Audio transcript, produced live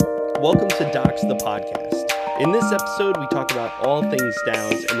Welcome to DOXXED the podcast. In this episode, we talk about all things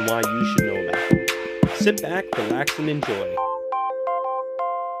DAOs and why you should know about them. Sit back, relax, and enjoy.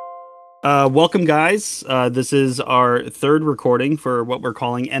 Welcome, guys. This is our third recording for what we're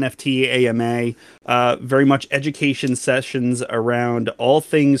calling NFT AMA. Very much education sessions around all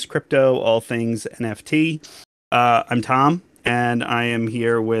things crypto, all things NFT. I'm Tom, and I am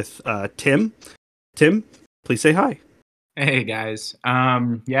here with Tim. Tim, please say hi. Hey guys.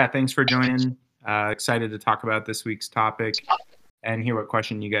 Yeah, thanks for joining. Excited to talk about this week's topic and hear what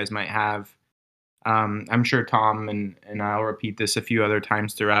question you guys might have. I'm sure Tom and I'll repeat this a few other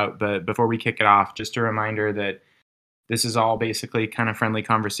times throughout, but before we kick it off, just a reminder that this is all basically kind of friendly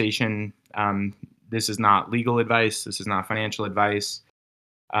conversation. This is not legal advice. This is not financial advice.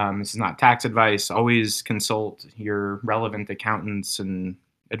 This is not tax advice. Always consult your relevant accountants and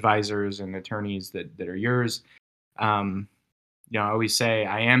advisors and attorneys that are yours. I always say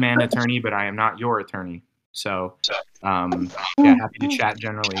I am an attorney, but I am not your attorney. So, yeah, happy to chat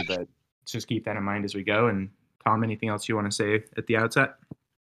generally, but let's just keep that in mind as we go. And Tom, anything else you want to say at the outset?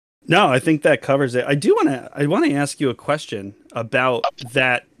 No, I think that covers it. I want to ask you a question about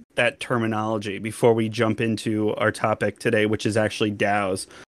that terminology before we jump into our topic today, which is actually DAOs.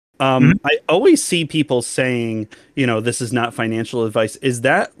 I always see people saying, this is not financial advice. Is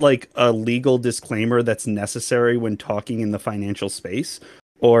that like a legal disclaimer that's necessary when talking in the financial space?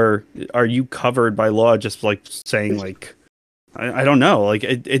 Or are you covered by law just like saying like, I don't know, like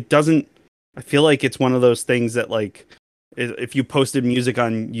it doesn't, I feel like it's one of those things that like, if you posted music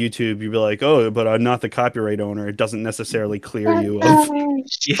on YouTube, you'd be like, oh, but I'm not the copyright owner. It doesn't necessarily clear you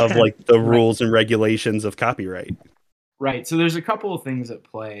of like the rules and regulations of copyright. Right. So there's a couple of things at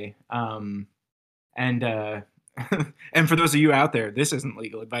play. And for those of you out there, this isn't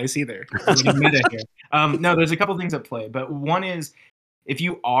legal advice either. No, there's a couple of things at play. But one is, if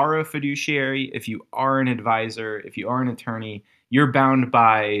you are a fiduciary, if you are an advisor, if you are an attorney, you're bound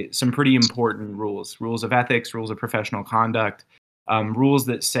by some pretty important rules of ethics, rules of professional conduct, rules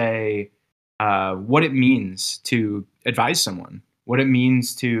that say what it means to advise someone, what it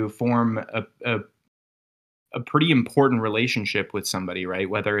means to form a pretty important relationship with somebody, right?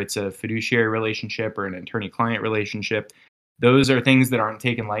 Whether it's a fiduciary relationship or an attorney-client relationship, those are things that aren't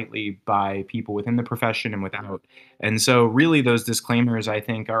taken lightly by people within the profession and without. And so really those disclaimers, I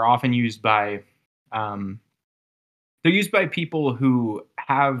think, are often used by, they're used by people who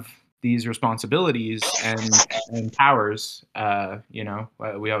have these responsibilities and powers.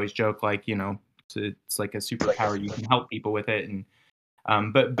 We always joke like, it's like a superpower. You can help people with it. And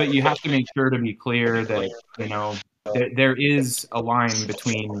but you have to make sure to be clear that, there is a line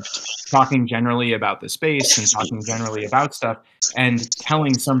between talking generally about the space and talking generally about stuff and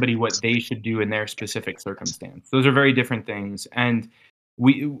telling somebody what they should do in their specific circumstance. Those are very different things. And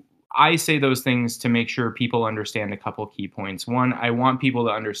I say those things to make sure people understand a couple key points. One, I want people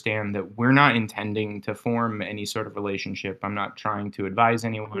to understand that we're not intending to form any sort of relationship. I'm not trying to advise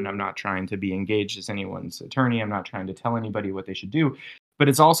anyone. I'm not trying to be engaged as anyone's attorney. I'm not trying to tell anybody what they should do. But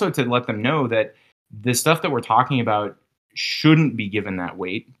it's also to let them know that the stuff that we're talking about shouldn't be given that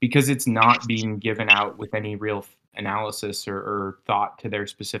weight because it's not being given out with any real analysis or thought to their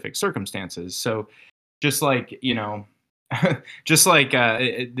specific circumstances. So just like, this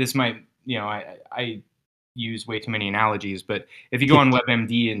might, I use way too many analogies, but if you go on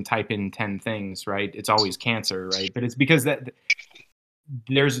WebMD and type in 10 things, right, it's always cancer, right? But it's because that's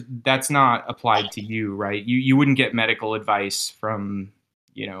not applied to you, right? You wouldn't get medical advice from,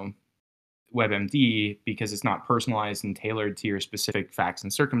 WebMD because it's not personalized and tailored to your specific facts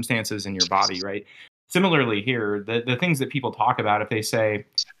and circumstances in your body, right? Similarly here, the things that people talk about, if they say,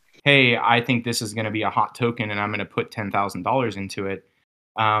 hey, I think this is going to be a hot token and I'm going to put $10,000 into it.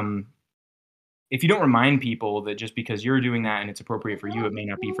 If you don't remind people that just because you're doing that and it's appropriate for you, it may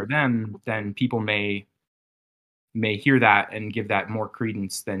not be for them, then people may hear that and give that more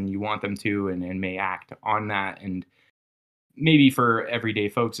credence than you want them to and may act on that. And maybe for everyday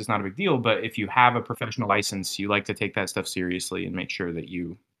folks, it's not a big deal. But if you have a professional license, you like to take that stuff seriously and make sure that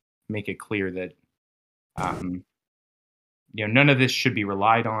you make it clear that none of this should be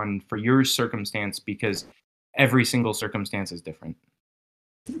relied on for your circumstance because every single circumstance is different.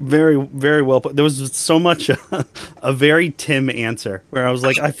 Very, very well put. There was so much a very Tim answer where I was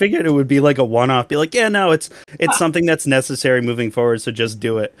like, I figured it would be like a one-off, be like, yeah, no, it's something that's necessary moving forward, so just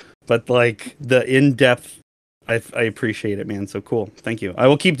do it. But like the in-depth, I appreciate it, man. So cool. Thank you. I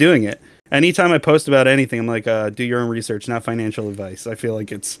will keep doing it. Anytime I post about anything, I'm like, do your own research, not financial advice. I feel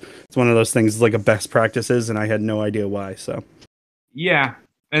like it's one of those things like a best practices, and I had no idea why. So yeah,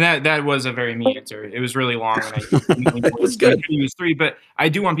 And that was a very me answer. It was really long, and I It was good. use 3, but I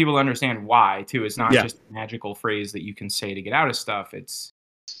do want people to understand why too. It's not Yeah. just a magical phrase that you can say to get out of stuff. It's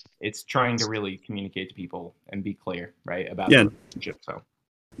trying to really communicate to people and be clear, right, about Yeah. the relationship. So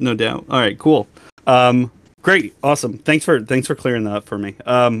No doubt. All right, cool. Great, awesome. Thanks for clearing that up for me.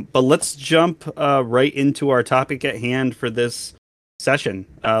 But let's jump right into our topic at hand for this session.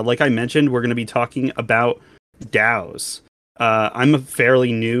 Like I mentioned, we're going to be talking about DAOs. I'm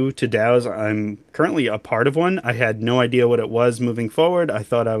fairly new to DAOs. I'm currently a part of one. I had no idea what it was moving forward. I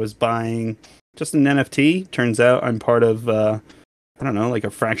thought I was buying just an NFT. Turns out I'm part of I don't know, like a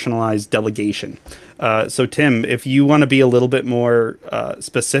fractionalized delegation. So, Tim, if you want to be a little bit more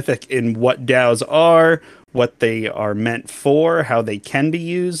specific in what DAOs are, what they are meant for, how they can be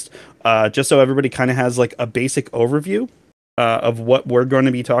used, just so everybody kind of has like a basic overview of what we're going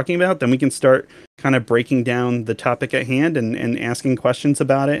to be talking about, then we can start kind of breaking down the topic at hand and asking questions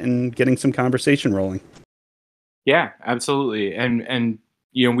about it and getting some conversation rolling. yeah, absolutely. And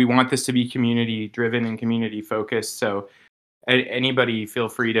we want this to be community driven and community focused. So anybody feel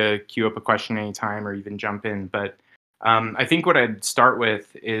free to queue up a question anytime or even jump in. But I think what I'd start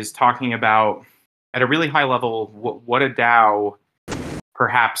with is talking about, at a really high level, what a DAO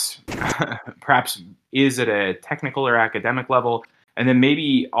perhaps perhaps is at a technical or academic level, and then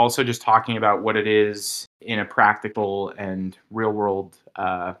maybe also just talking about what it is in a practical and real world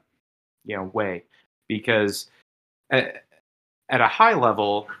way. Because at a high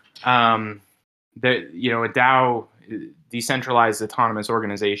level, a DAO, decentralized autonomous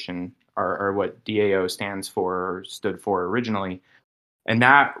organization, or what DAO stands for or stood for originally, and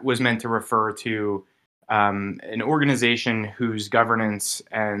that was meant to refer to an organization whose governance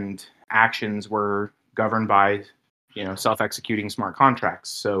and actions were governed by self-executing smart contracts.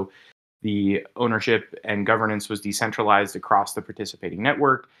 So the ownership and governance was decentralized across the participating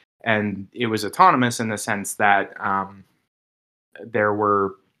network, and it was autonomous in the sense that there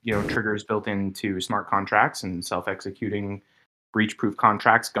were triggers built into smart contracts, and self-executing breach-proof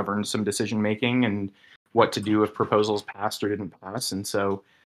contracts governed some decision making and what to do if proposals passed or didn't pass. And so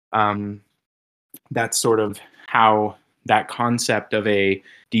that's sort of how that concept of a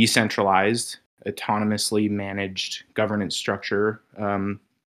decentralized, autonomously managed governance structure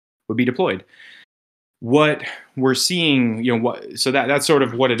would be deployed. What we're seeing, so that's sort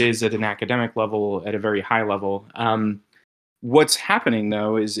of what it is at an academic level, at a very high level. What's happening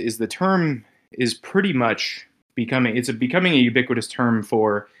though is the term is pretty much becoming a ubiquitous term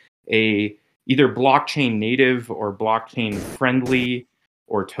for a either blockchain native or blockchain friendly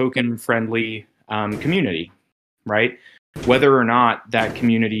or token friendly community, right? Whether or not that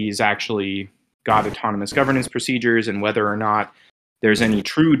community is actually got autonomous governance procedures, and whether or not there's any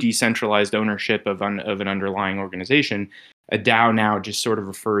true decentralized ownership of an underlying organization, a DAO now just sort of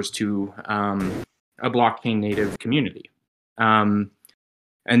refers to a blockchain native community. And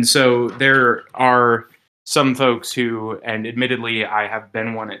so there are some folks who, and admittedly I have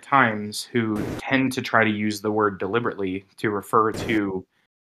been one at times, who tend to try to use the word deliberately to refer to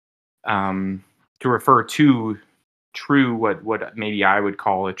true, what maybe I would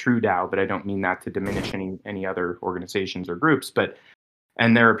call a true DAO, but I don't mean that to diminish any other organizations or groups.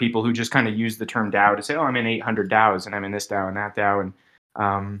 And there are people who just kind of use the term DAO to say, oh, I'm in 800 DAOs and I'm in this DAO and that DAO,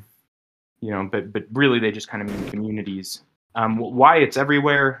 and but really they just kind of mean communities. Why it's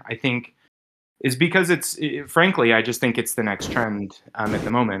everywhere, I think, is because frankly, I just think it's the next trend at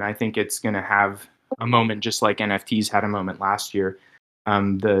the moment. I think it's going to have a moment just like NFTs had a moment last year.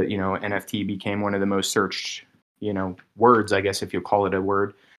 NFT became one of the most searched, words, I guess if you call it a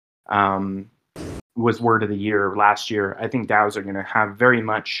word, was word of the year last year. I think DAOs are going to have very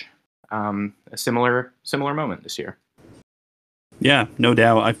much a similar moment this year. Yeah, no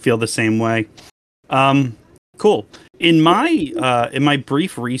doubt. I feel the same way. Cool. In my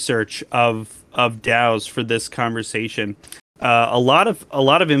brief research of DAOs for this conversation, a lot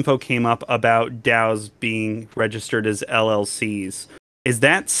of info came up about DAOs being registered as LLCs. Is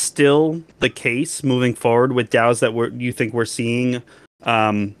that still the case moving forward with DAOs that you think we're seeing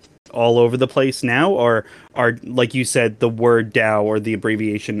all over the place now, or are, like you said, the word DAO or the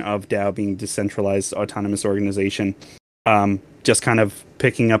abbreviation of DAO being decentralized autonomous organization, just kind of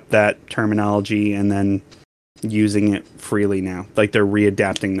picking up that terminology and then using it freely now, like they're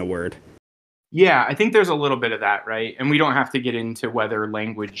readapting the word? Yeah, I think there's a little bit of that, right? And we don't have to get into whether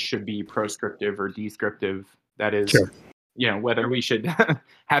language should be proscriptive or descriptive. That is, Sure. Whether we should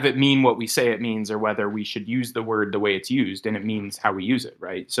have it mean what we say it means, or whether we should use the word the way it's used, and it means how we use it,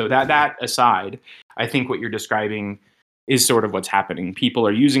 right? So that aside, I think what you're describing is sort of what's happening. People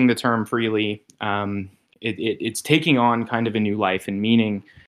are using the term freely. It's taking on kind of a new life and meaning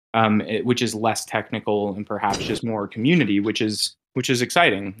which is less technical and perhaps just more community, which is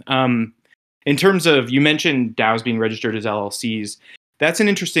exciting. In terms of, you mentioned DAOs being registered as LLCs, that's an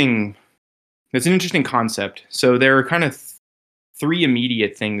interesting concept. So there are kind of three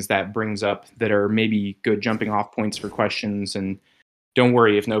immediate things that brings up that are maybe good jumping off points for questions. And don't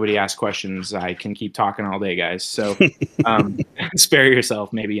worry, if nobody asks questions, I can keep talking all day, guys. So spare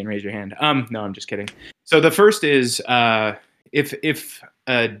yourself maybe and raise your hand. No, I'm just kidding. So the first is if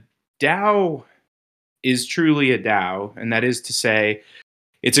a DAO is truly a DAO, and that is to say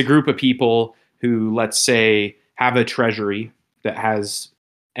it's a group of people who, let's say, have a treasury that has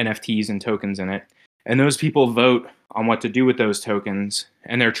NFTs and tokens in it, and those people vote on what to do with those tokens,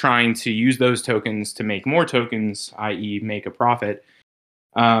 and they're trying to use those tokens to make more tokens, i.e. make a profit,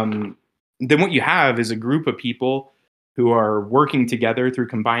 then what you have is a group of people who are working together through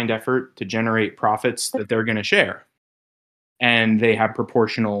combined effort to generate profits that they're going to share. And they have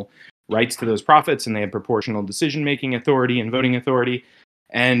proportional rights to those profits, and they have proportional decision-making authority and voting authority.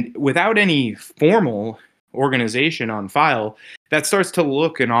 And without any formal organization on file, that starts to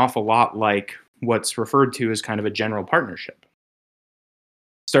look an awful lot like what's referred to as kind of a general partnership.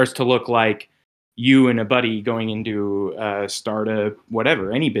 Starts to look like you and a buddy going into start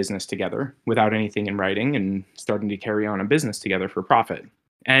any business together without anything in writing and starting to carry on a business together for profit.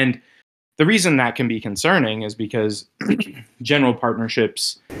 And the reason that can be concerning is because general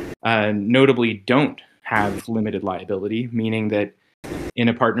partnerships notably don't have limited liability, meaning that in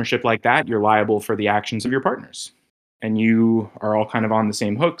a partnership like that, you're liable for the actions of your partners. And you are all kind of on the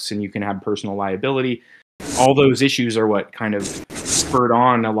same hooks, and you can have personal liability. All those issues are what kind of spurred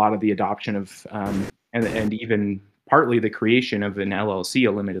on a lot of the adoption of, and even partly the creation of an LLC,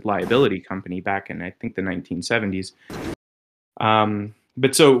 a limited liability company, back in, I think, the 1970s.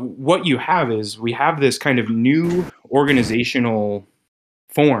 But so what you have is we have this kind of new organizational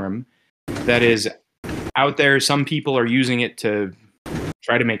form that is out there. Some people are using it to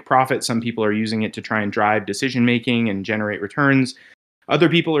try to make profit. Some people are using it to try and drive decision making and generate returns. Other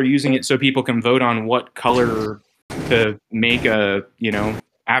people are using it so people can vote on what color to make a,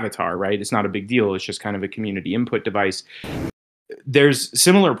 avatar, right? It's not a big deal. It's just kind of a community input device. There's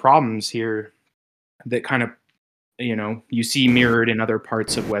similar problems here that kind of, you see mirrored in other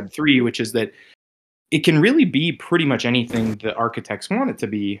parts of Web3, which is that it can really be pretty much anything the architects want it to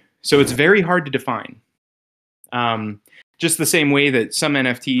be. So it's very hard to define. Just the same way that some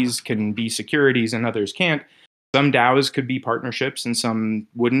NFTs can be securities and others can't. Some DAOs could be partnerships and some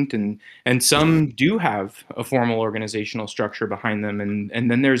wouldn't, and some do have a formal organizational structure behind them.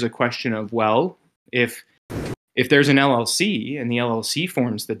 And then there's a question of, well, if there's an LLC and the LLC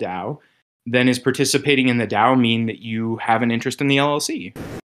forms the DAO, then is participating in the DAO mean that you have an interest in the LLC?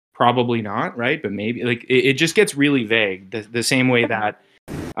 Probably not, right? But maybe, like, it just gets really vague. The same way that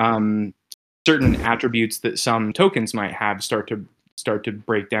certain attributes that some tokens might have start to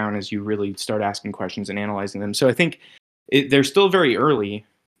break down as you really start asking questions and analyzing them. So I think they're still very early,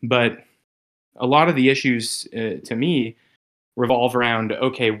 but a lot of the issues to me revolve around,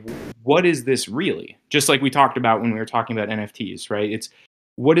 okay, what is this really? Just like we talked about when we were talking about NFTs, right? It's,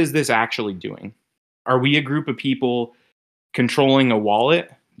 what is this actually doing? Are we a group of people controlling a wallet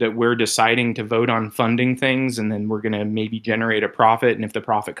that we're deciding to vote on funding things, and then we're going to maybe generate a profit, and if the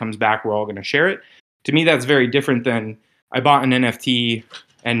profit comes back, we're all going to share it? To me, that's very different than I bought an NFT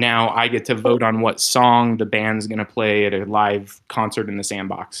and now I get to vote on what song the band's going to play at a live concert in the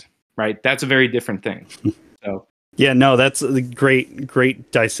Sandbox, right? That's a very different thing. So yeah, no, that's a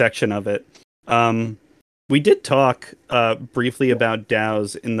great dissection of it. We did talk briefly about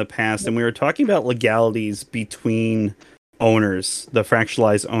DAOs in the past, and we were talking about legalities between owners, the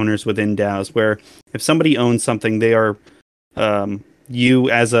fractionalized owners within DAOs, where if somebody owns something, they are you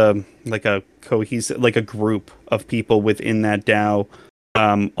as a cohesive, like a group of people within that DAO,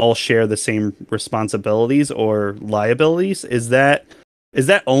 all share the same responsibilities or liabilities. Is that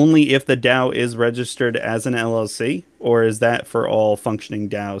only if the DAO is registered as an LLC, or is that for all functioning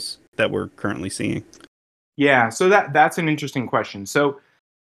DAOs that we're currently seeing? Yeah, so that's an interesting question. So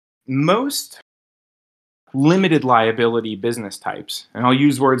most limited liability business types, and I'll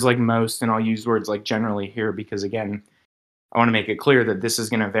use words like most and I'll use words like generally here because, again, I want to make it clear that this is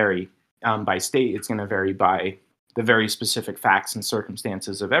going to vary by state. It's going to vary by the very specific facts and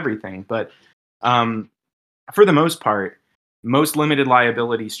circumstances of everything. But for the most part, most limited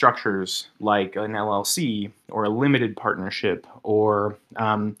liability structures like an LLC or a limited partnership or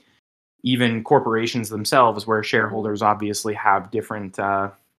even corporations themselves, where shareholders obviously have different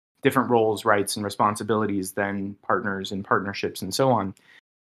roles, rights, and responsibilities than partners and partnerships and so on.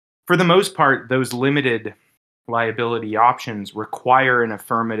 For the most part, those limited liability options require an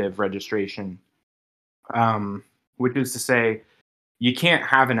affirmative registration, which is to say you can't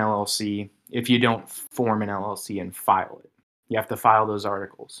have an LLC if you don't form an LLC and file it. You have to file those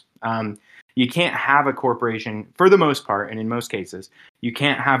articles. You can't have a corporation, for the most part, and in most cases, you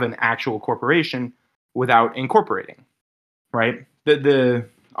can't have an actual corporation without incorporating, right?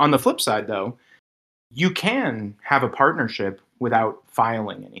 On the flip side, though, you can have a partnership without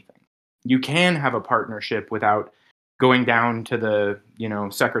filing anything. You can have a partnership without going down to the,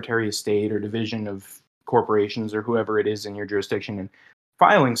 Secretary of State or Division of Corporations or whoever it is in your jurisdiction and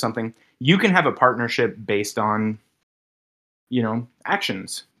filing something. You can have a partnership based on,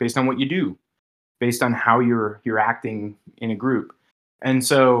 actions, based on what you do, based on how you're acting in a group. And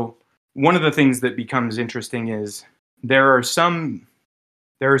so one of the things that becomes interesting is there are some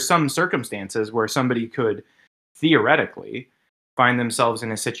circumstances where somebody could theoretically find themselves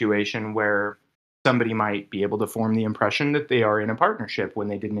in a situation where somebody might be able to form the impression that they are in a partnership when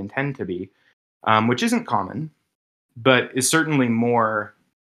they didn't intend to be, which isn't common, but is certainly more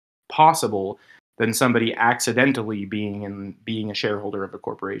possible than somebody accidentally being a shareholder of a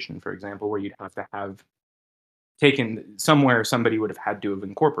corporation, for example, where you'd have to have taken somewhere somebody would have had to have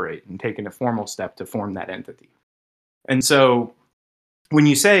incorporated and taken a formal step to form that entity. And so when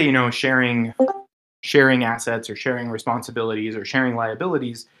you say, sharing assets or sharing responsibilities or sharing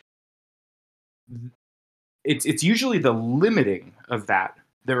liabilities, it's usually the limiting of that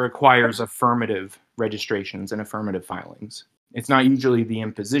requires affirmative registrations and affirmative filings. It's not usually the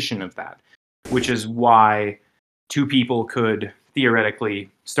imposition of that, which is why two people could theoretically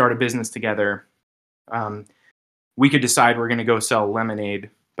start a business together. We could decide we're going to go sell lemonade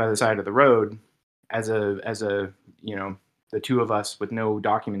by the side of the road as a the two of us with no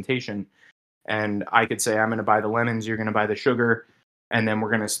documentation. And I could say, I'm going to buy the lemons, you're going to buy the sugar, and then we're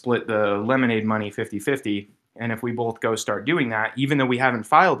going to split the lemonade money 50-50. And if we both go start doing that, even though we haven't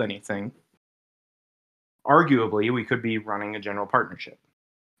filed anything, arguably we could be running a general partnership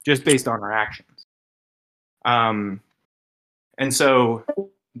just based on our actions. And so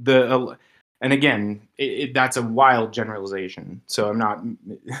and again, that's a wild generalization. So I'm not,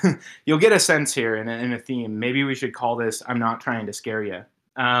 you'll get a sense here in a theme. Maybe we should call this, I'm not trying to scare you.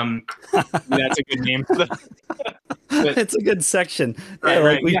 That's a good name. It's a good section.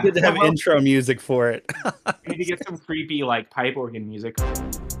 Right, We should have intro music for it. We need to get some creepy pipe organ music.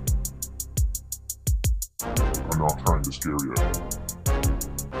 I'm not trying to scare you.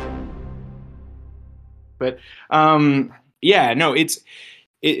 But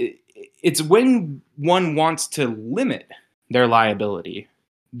it's when one wants to limit their liability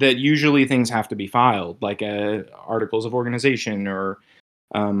that usually things have to be filed, like articles of organization or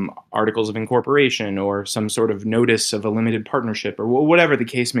articles of incorporation or some sort of notice of a limited partnership or whatever the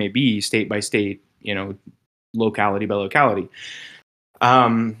case may be, state by state, locality by locality.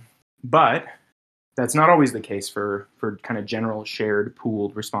 But that's not always the case for kind of general shared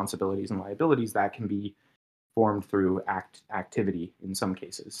pooled responsibilities and liabilities that can be formed through activity in some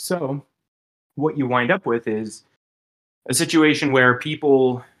cases. So what you wind up with is a situation where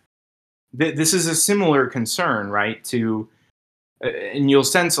people, this is a similar concern, right, to, and you'll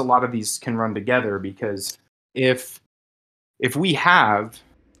sense a lot of these can run together because if we have...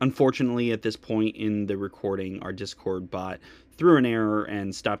 Unfortunately, at this point in the recording, our Discord bot threw an error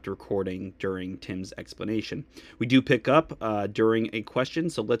and stopped recording during Tim's explanation. We do pick up during a question,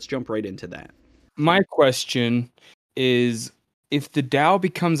 so let's jump right into that. My question is, if the DAO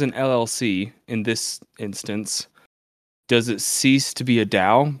becomes an LLC in this instance, does it cease to be a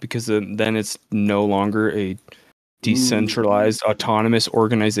DAO because then it's no longer a decentralized autonomous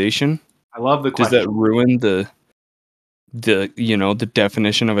organization? I love the question. Does that ruin the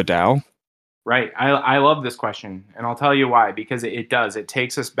definition of a DAO? Right. I love this question, and I'll tell you why. Because it does. It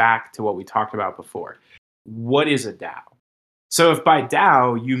takes us back to what we talked about before. What is a DAO? So if by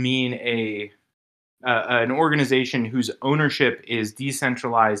DAO you mean an organization whose ownership is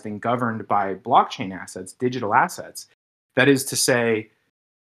decentralized and governed by blockchain assets, digital assets, that is to say,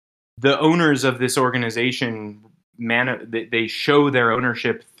 the owners of this organization, they show their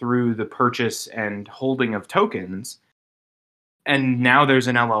ownership through the purchase and holding of tokens, and now there's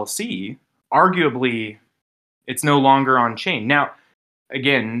an LLC, arguably it's no longer on chain. Now,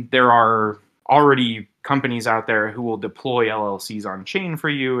 again, there are already companies out there who will deploy LLCs on chain for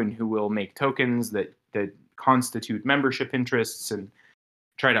you and who will make tokens that constitute membership interests and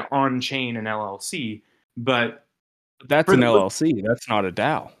try to on-chain an LLC. But that's an LLC. That's not a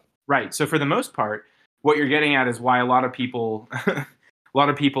DAO. Right. So for the most part, what you're getting at is why a lot of people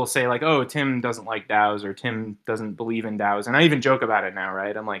say like, oh, Tim doesn't like DAOs or Tim doesn't believe in DAOs. And I even joke about it now,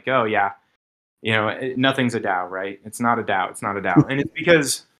 right? I'm like, oh yeah, Nothing's a DAO, right? It's not a DAO. It's not a DAO. And it's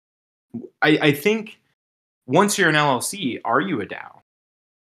because I think once you're an LLC, are you a DAO?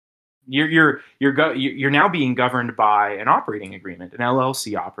 You're now being governed by an operating agreement, an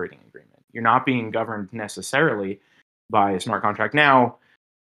LLC operating agreement. You're not being governed necessarily by a smart contract. Now,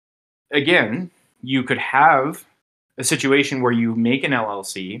 again, you could have a situation where you make an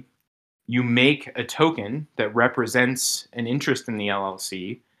LLC, you make a token that represents an interest in the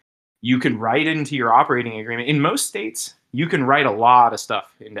LLC. You can write into your operating agreement. In most states, you can write a lot of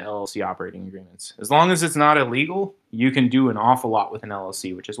stuff into LLC operating agreements. As long as it's not illegal, you can do an awful lot with an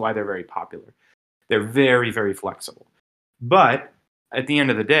LLC, which is why they're very popular. They're very, very flexible. But at the end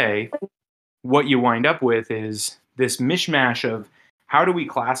of the day, what you wind up with is this mishmash of how do we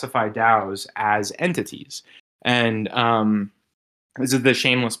classify DAOs as entities? And this is the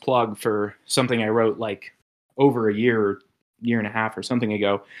shameless plug for something I wrote like over a year and a half or something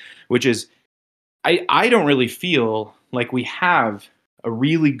ago, which is I don't really feel like we have a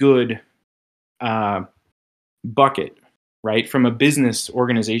really good bucket, right, from a business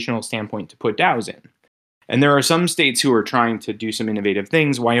organizational standpoint to put DAOs in. And there are some states who are trying to do some innovative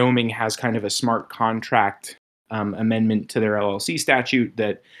things. Wyoming has kind of a smart contract amendment to their LLC statute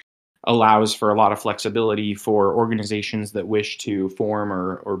that allows for a lot of flexibility for organizations that wish to form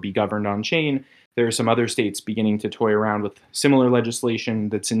or be governed on chain. There are some other states beginning to toy around with similar legislation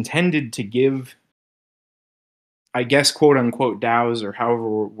that's intended to give, I guess, quote unquote DAOs, or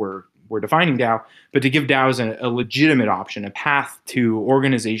however we're defining DAO, but to give DAOs a legitimate option, a path to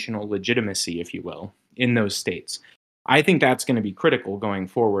organizational legitimacy, if you will, in those states. I think that's going to be critical going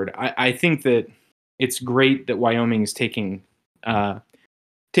forward. I think that it's great that Wyoming is taking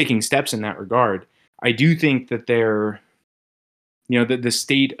steps in that regard. I do think that the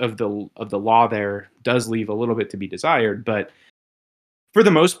state of the law there does leave a little bit to be desired, but for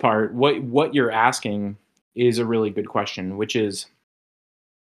the most part, what you're asking is a really good question, which is,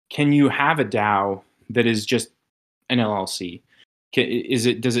 can you have a DAO that is just an LLC?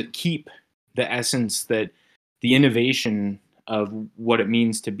 Does it keep the essence, that the innovation of what it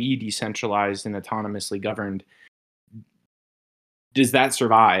means to be decentralized and autonomously governed? Does that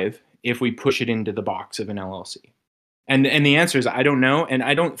survive if we push it into the box of an LLC? And the answer is, I don't know, and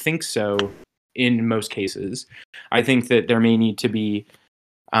I don't think so in most cases. I think that there may need to be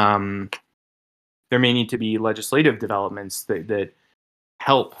legislative developments that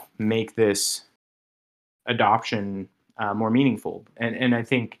help make this adoption more meaningful. And I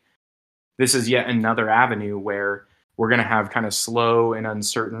think this is yet another avenue where we're going to have kind of slow and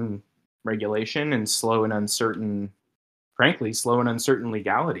uncertain regulation and slow and uncertain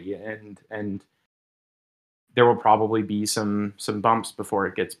legality, and there will probably be some bumps before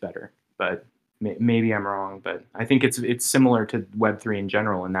it gets better. But maybe I'm wrong, but I think it's similar to Web3 in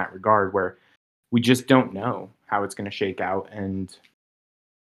general in that regard, where we just don't know how it's going to shake out, and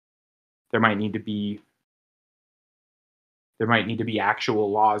there might need to be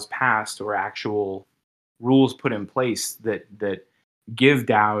actual laws passed or actual rules put in place that give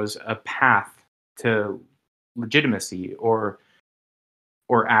DAOs a path to legitimacy or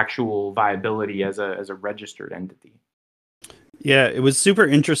actual viability as a registered entity. Yeah, it was super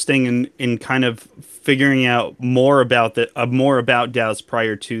interesting in kind of figuring out more about DAOs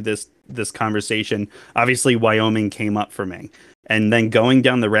prior to this conversation. Obviously, Wyoming came up for me, and then going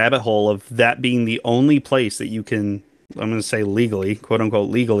down the rabbit hole of that being the only place that you can, I'm going to say legally, quote unquote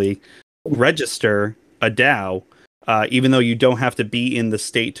legally, register a DAO, even though you don't have to be in the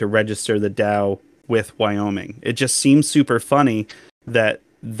state to register the DAO with Wyoming. It just seems super funny that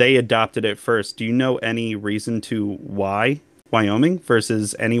they adopted it first. Do you know any reason to why Wyoming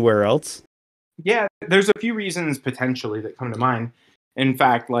versus anywhere else? Yeah, there's a few reasons potentially that come to mind. In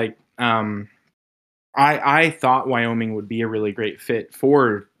fact, like I thought Wyoming would be a really great fit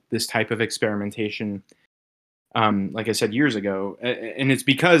for this type of experimentation. Like I said years ago, and it's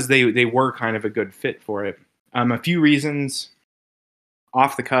because they were kind of a good fit for it. A few reasons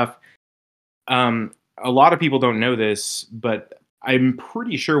off the cuff. A lot of people don't know this, but I'm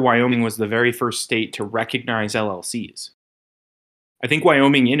pretty sure Wyoming was the very first state to recognize LLCs. I think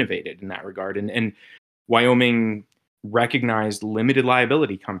Wyoming innovated in that regard, and Wyoming recognized limited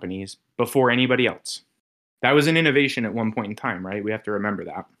liability companies before anybody else. That was an innovation at one point in time, right? We have to remember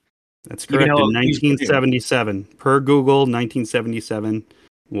that. That's correct. In 1977, per Google, 1977,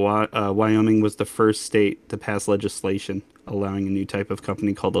 Wyoming was the first state to pass legislation allowing a new type of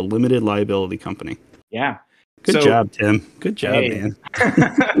company called a limited liability company. Yeah. Good job, Tim. Good job, man.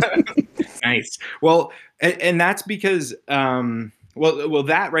 Nice. Well, and that's because, well,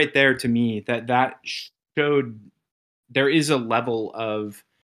 that right there to me, that showed there is a level of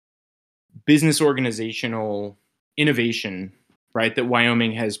business organizational innovation, right, that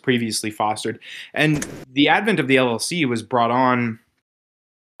Wyoming has previously fostered. And the advent of the LLC was brought on,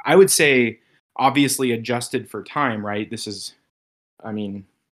 I would say, obviously adjusted for time, right? This is, I mean,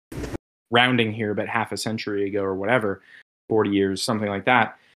 rounding here, but half a century ago or whatever, 40 years, something like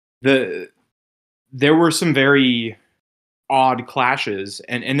that. There were some very odd clashes,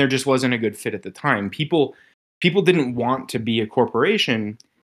 and there just wasn't a good fit at the time. People didn't want to be a corporation,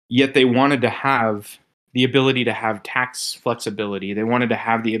 yet they wanted to have the ability to have tax flexibility. They wanted to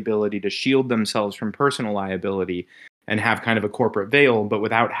have the ability to shield themselves from personal liability and have kind of a corporate veil, but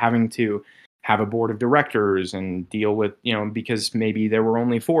without having to have a board of directors and deal with, because maybe there were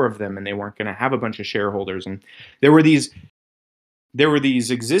only 4 of them and they weren't going to have a bunch of shareholders. And there were these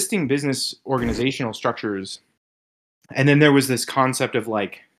existing business organizational structures. And then there was this concept of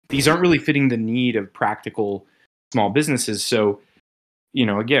like, these aren't really fitting the need of practical small businesses. So,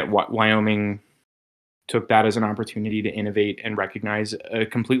 again, Wyoming took that as an opportunity to innovate and recognize a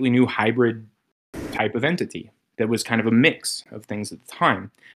completely new hybrid type of entity that was kind of a mix of things at the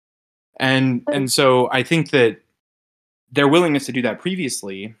time. And so I think that their willingness to do that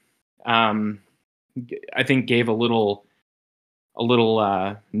previously, I think gave a little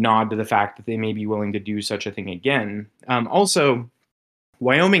nod to the fact that they may be willing to do such a thing again. Also,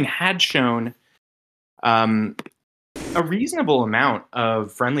 Wyoming had shown a reasonable amount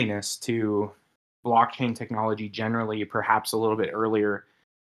of friendliness to blockchain technology generally, perhaps a little bit earlier.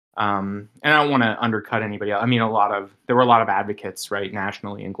 And I don't want to undercut anybody else. I mean, there were a lot of advocates, right,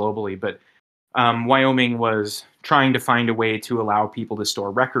 nationally and globally, but Wyoming was trying to find a way to allow people to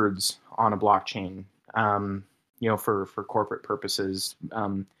store records on a blockchain, for corporate purposes.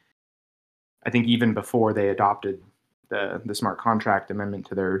 I think even before they adopted the smart contract amendment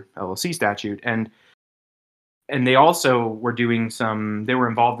to their LLC statute, and they also were they were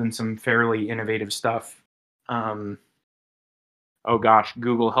involved in some fairly innovative stuff. Oh gosh,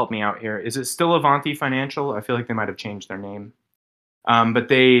 Google, help me out here. Is it still Avanti Financial? I feel like they might have changed their name. But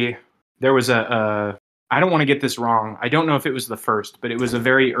there was I don't want to get this wrong. I don't know if it was the first, but it was a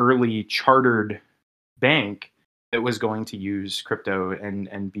very early chartered bank that was going to use crypto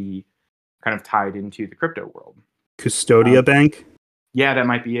and be kind of tied into the crypto world. Custodia Bank? Yeah, that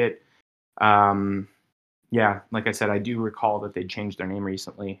might be it. Yeah, like I said, I do recall that they changed their name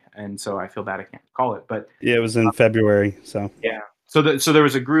recently, and so I feel bad I can't call it. But yeah, it was in February. So yeah, so there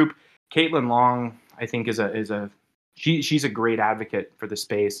was a group. Caitlin Long, I think, she's a great advocate for the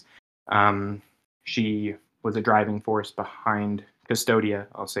space. She was a driving force behind Custodia.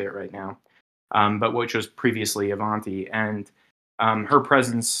 I'll say it right now, but which was previously Avanti, and her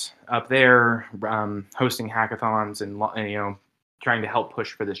presence up there, hosting hackathons and trying to help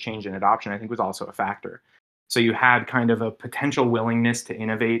push for this change in adoption, I think was also a factor. So you had kind of a potential willingness to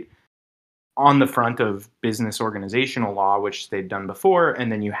innovate on the front of business organizational law, which they'd done before, and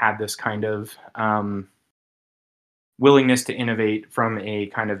then you had this kind of willingness to innovate from a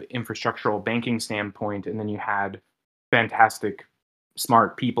kind of infrastructural banking standpoint, and then you had fantastic,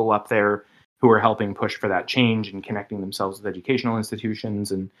 smart people up there who were helping push for that change and connecting themselves with educational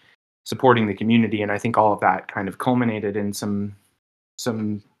institutions and supporting the community. And I think all of that kind of culminated in some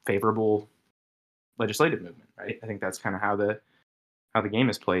favorable legislative movement, right? I think that's kind of how the game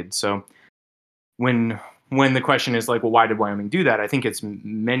is played. So when the question is like, well, why did Wyoming do that? I think it's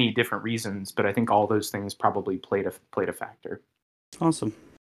many different reasons, but I think all those things probably played a factor. Awesome.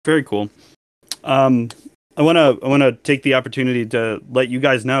 Very cool. I want to take the opportunity to let you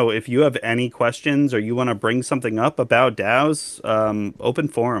guys know if you have any questions or you want to bring something up about DAOs, open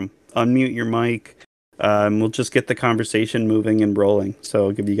forum, unmute your mic. We'll just get the conversation moving and rolling. So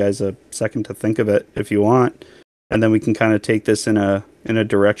I'll give you guys a second to think of it if you want, and then we can kind of take this in a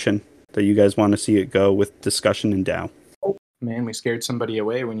direction that you guys want to see it go with discussion in DAO. Man, we scared somebody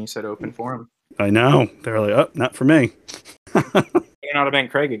away when you said open forum. I know. They're like, oh, not for me. You're not about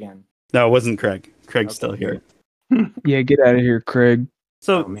Craig again. No, it wasn't Craig. Craig's still here. Yeah, get out of here, Craig.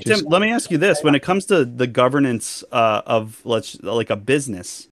 So, Tim, let me ask you this. When it comes to the governance of like a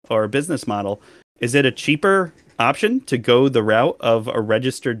business or a business model, is it a cheaper option to go the route of a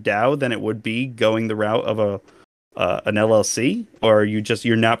registered DAO than it would be going the route of an LLC? Or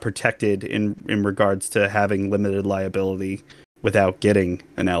you're not protected in regards to having limited liability without getting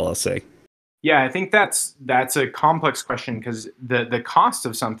an LLC? Yeah, I think that's a complex question because the cost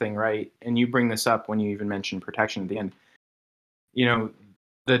of something, right? And you bring this up when you even mention protection at the end.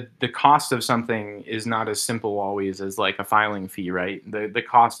 The cost of something is not as simple always as like a filing fee, right? The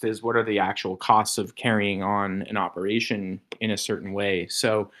cost is what are the actual costs of carrying on an operation in a certain way.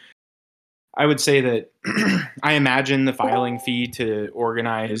 So I would say that I imagine the filing fee to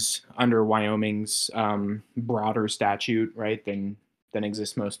organize under Wyoming's broader statute, right, than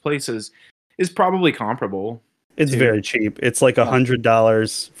exists most places, is probably comparable. It's to, very cheap. It's like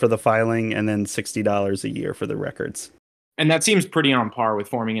 $100 for the filing and then $60 a year for the records. And that seems pretty on par with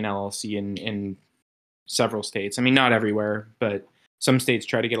forming an LLC in several states. I mean, not everywhere, but some states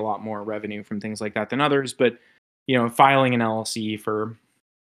try to get a lot more revenue from things like that than others. But, you know, filing an LLC for,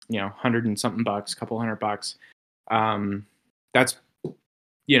 you know, 100 and something bucks, couple $100, that's,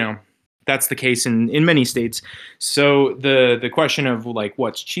 you know, that's the case in many states. So the question of like,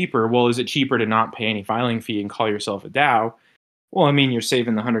 what's cheaper? Well, is it cheaper to not pay any filing fee and call yourself a DAO? Well, I mean, you're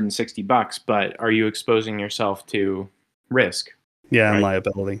saving the $160, but are you exposing yourself to risk? Yeah, right? And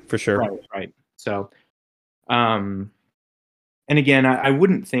liability for sure. Right. So, and again, I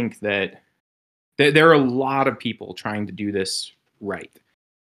wouldn't think that there are a lot of people trying to do this right.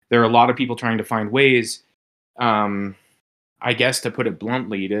 There are a lot of people trying to find ways, I guess, to put it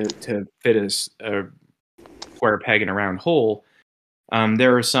bluntly, to fit a square peg in a round hole.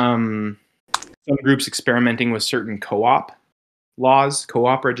 There are some groups experimenting with certain co-op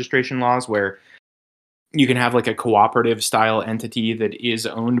registration laws, where you can have like a cooperative style entity that is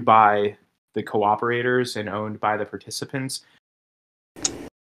owned by the cooperators and owned by the participants.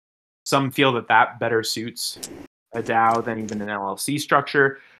 Some feel that better suits a DAO than even an LLC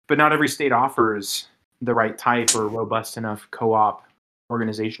structure, but not every state offers the right type or robust enough co-op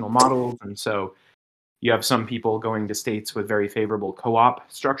organizational models. And so you have some people going to states with very favorable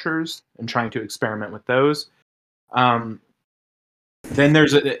co-op structures and trying to experiment with those. Then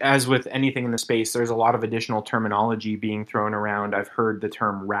there's, as with anything in the space, there's a lot of additional terminology being thrown around. I've heard the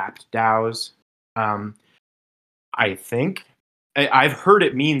term wrapped DAOs. I think I've heard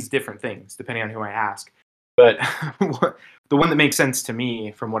it means different things depending on who I ask. But the one that makes sense to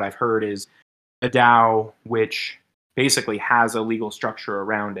me from what I've heard is a DAO which basically has a legal structure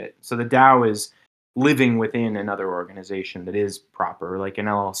around it. So the DAO is living within another organization that is proper, like an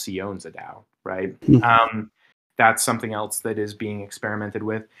LLC owns a DAO, right? That's something else that is being experimented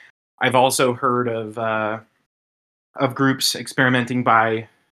with. I've also heard of groups experimenting by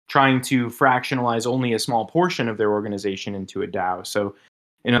trying to fractionalize only a small portion of their organization into a DAO. So,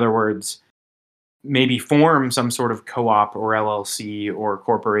 in other words, maybe form some sort of co-op or LLC or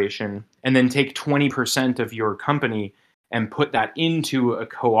corporation, and then take 20% of your company and put that into a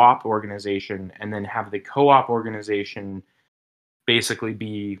co-op organization, and then have the co-op organization basically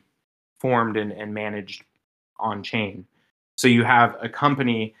be formed and managed on chain. So you have a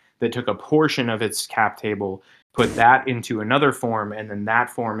company that took a portion of its cap table, put that into another form, and then that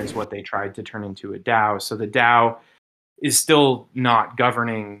form is what they tried to turn into a DAO. So the DAO is still not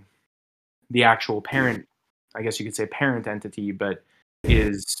governing the actual parent, I guess you could say parent entity, but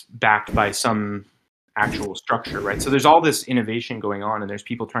is backed by some actual structure, right? So there's all this innovation going on, and there's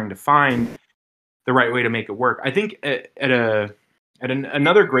people trying to find the right way to make it work. I think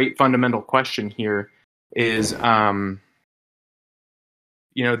another great fundamental question here is, the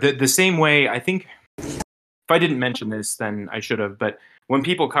same way, I think, if I didn't mention this, then I should have, but when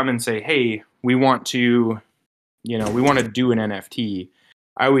people come and say, hey, we want to do an NFT,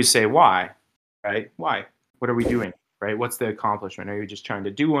 I always say, why, right? Why? What are we doing, right? What's the accomplishment? Are you just trying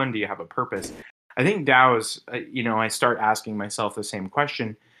to do one? Do you have a purpose? I think DAOs, I start asking myself the same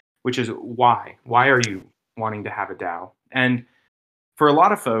question, which is why? Why are you wanting to have a DAO? And for a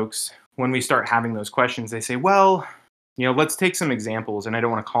lot of folks, when we start having those questions, they say, well, let's take some examples. And I don't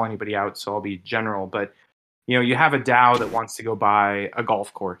want to call anybody out, so I'll be general. But, you have a DAO that wants to go buy a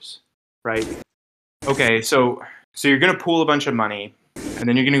golf course, right? Okay, so you're going to pool a bunch of money, and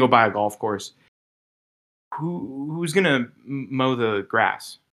then you're going to go buy a golf course. Who's going to mow the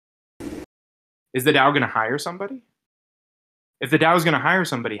grass? Is the DAO going to hire somebody? If the DAO is going to hire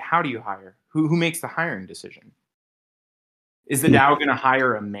somebody, how do you hire? Who makes the hiring decision? Is the DAO going to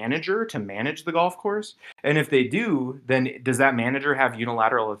hire a manager to manage the golf course? And if they do, then does that manager have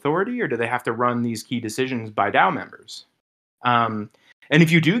unilateral authority, or do they have to run these key decisions by DAO members? And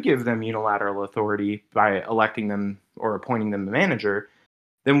if you do give them unilateral authority by electing them or appointing them a manager,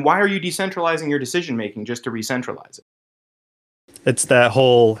 then why are you decentralizing your decision-making just to re-centralize it? It's that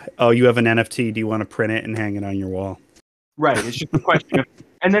whole, you have an NFT, do you want to print it and hang it on your wall? Right. It's just a question of,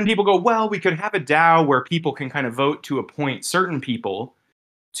 and then people go, well, we could have a DAO where people can kind of vote to appoint certain people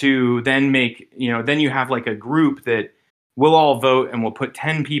to then make, then you have like a group that will all vote and we'll put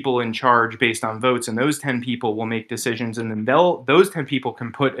 10 people in charge based on votes, and those 10 people will make decisions, and then those 10 people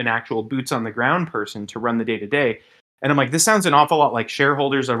can put an actual boots on the ground person to run the day-to-day. And I'm like, this sounds an awful lot like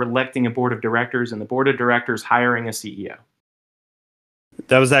shareholders are electing a board of directors and the board of directors hiring a CEO.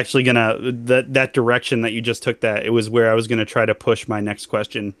 That was actually gonna that direction that you just took. That it was where I was gonna try to push my next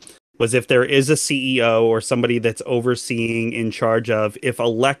question. Was if there is a CEO or somebody that's overseeing, in charge of, if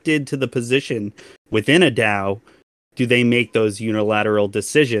elected to the position within a DAO, do they make those unilateral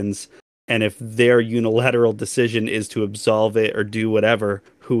decisions? And if their unilateral decision is to absolve it or do whatever,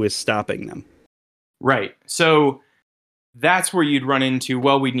 who is stopping them? Right. So that's where you'd run into,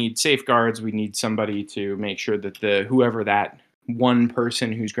 well, we need safeguards. We need somebody to make sure that whoever that one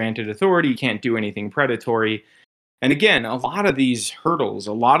person who's granted authority can't do anything predatory. And again, a lot of these hurdles,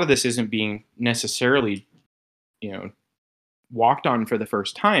 a lot of this isn't being necessarily, walked on for the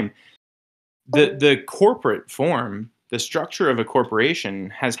first time. The corporate form, the structure of a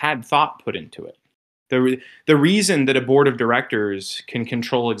corporation has had thought put into it. The reason that a board of directors can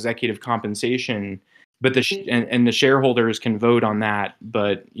control executive compensation, but and the shareholders can vote on that,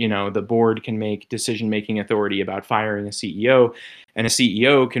 but the board can make decision-making authority about firing a CEO, and a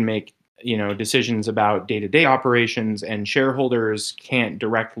CEO can make decisions about day-to-day operations, and shareholders can't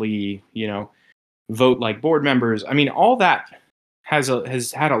directly vote like board members. I mean, all that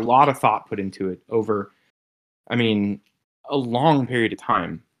has had a lot of thought put into it over, a long period of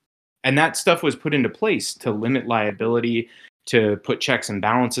time. And that stuff was put into place to limit liability, to put checks and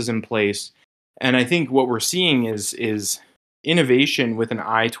balances in place. And I think what we're seeing is innovation with an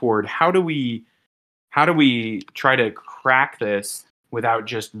eye toward how do we try to crack this without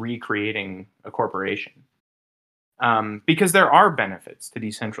just recreating a corporation? Because there are benefits to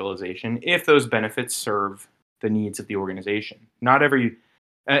decentralization if those benefits serve the needs of the organization. Not every,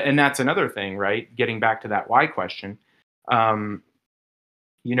 and that's another thing, right? Getting back to that why question. When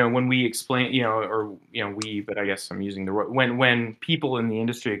we explain, we, but I guess I'm using the word, when people in the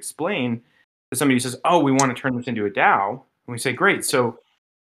industry explain to somebody who says, oh, we want to turn this into a DAO, and we say, great, so,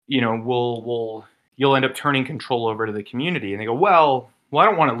 you'll end up turning control over to the community. And they go, well, I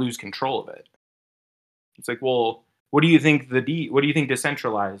don't want to lose control of it. It's like, well, what do you think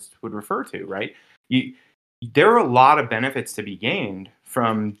decentralized would refer to, right? There are a lot of benefits to be gained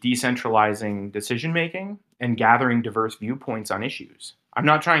from decentralizing decision-making and gathering diverse viewpoints on issues. I'm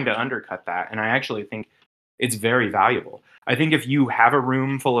not trying to undercut that, and I actually think it's very valuable. I think if you have a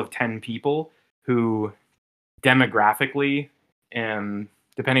room full of 10 people who demographically,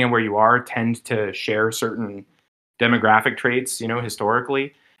 depending on where you are, tend to share certain demographic traits,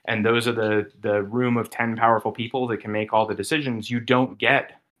 historically, and those are the room of 10 powerful people that can make all the decisions, you don't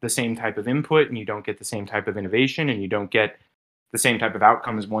get the same type of input, and you don't get the same type of innovation, and you don't get the same type of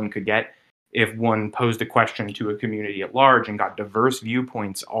outcomes one could get if one posed a question to a community at large and got diverse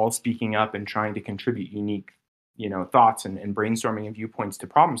viewpoints all speaking up and trying to contribute unique, thoughts and brainstorming and viewpoints to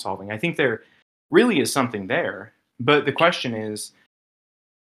problem solving. I think there really is something there. But the question is,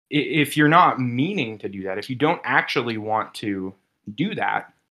 if you're not meaning to do that, if you don't actually want to do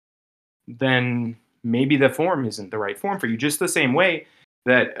that, then maybe the form isn't the right form for you. Just the same way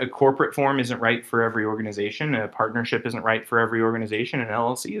that a corporate form isn't right for every organization, a partnership isn't right for every organization, an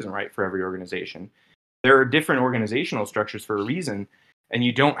LLC isn't right for every organization. There are different organizational structures for a reason, and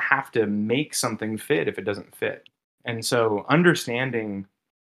you don't have to make something fit if it doesn't fit. And so understanding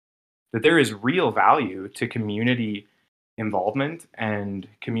that there is real value to community involvement and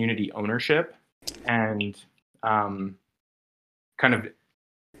community ownership and kind of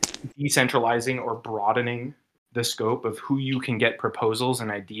decentralizing or broadening the scope of who you can get proposals and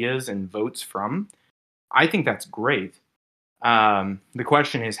ideas and votes from, I think that's great. The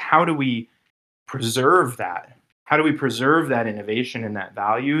question is, how do we preserve that? How do we preserve that innovation and that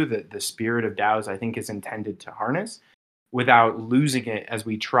value that the spirit of DAOs, I think, is intended to harness without losing it as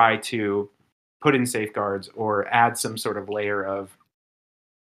we try to put in safeguards or add some sort of layer of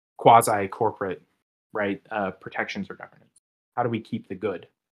quasi-corporate, right, protections or governance? How do we keep the good?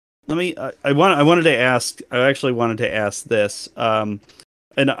 I actually wanted to ask this, and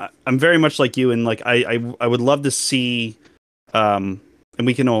I'm very much like you, and like I would love to see, and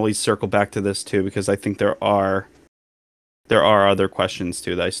we can always circle back to this too, because I think there are other questions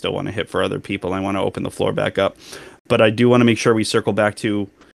too that I still want to hit for other people. I want to open the floor back up, but I do want to make sure we circle back to,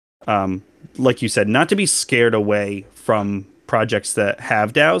 like you said, not to be scared away from projects that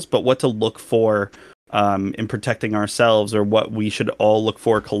have DAOs, but what to look for in protecting ourselves, or what we should all look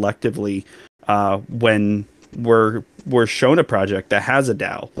for collectively when we're shown a project that has a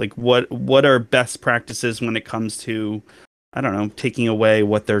DAO. Like what are best practices when it comes to, I don't know, taking away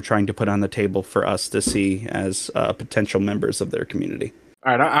what they're trying to put on the table for us to see as potential members of their community.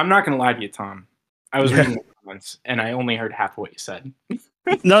 All right, I'm not going to lie to you, Tom. I was reading the comments and I only heard half of what you said.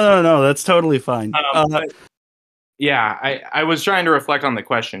 No, that's totally fine. Yeah, I was trying to reflect on the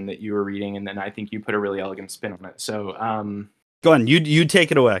question that you were reading, and then I think you put a really elegant spin on it. So Go on. You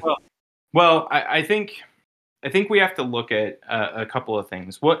take it away. Well, I think we have to look at a couple of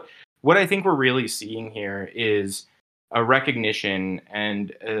things. What I think we're really seeing here is a recognition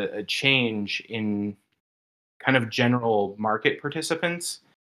and a change in kind of general market participants,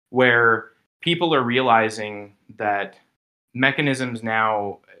 where people are realizing that mechanisms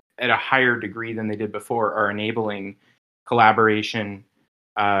now at a higher degree than they did before are enabling collaboration,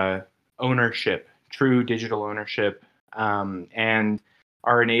 ownership, true digital ownership, and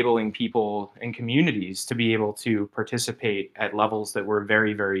are enabling people and communities to be able to participate at levels that were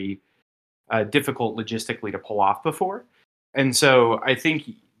very, very difficult logistically to pull off before. And so I think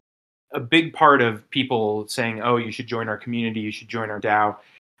a big part of people saying, oh, you should join our community, you should join our DAO,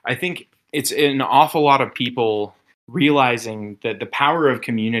 I think it's an awful lot of people realizing that the power of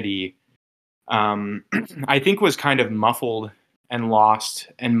community, I think, was kind of muffled and lost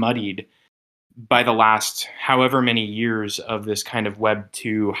and muddied by the last however many years of this kind of Web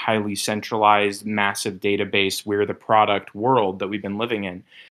 2 highly centralized, massive database, we're the product world that we've been living in.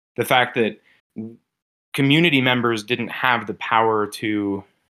 The fact that community members didn't have the power to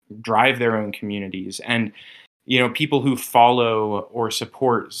drive their own communities, and people who follow or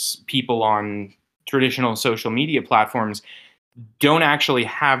support people on traditional social media platforms don't actually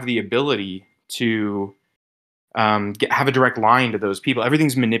have the ability to have a direct line to those people.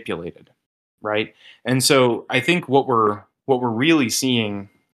 Everything's manipulated, right? And so I think what we're really seeing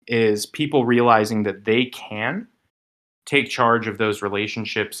is people realizing that they can take charge of those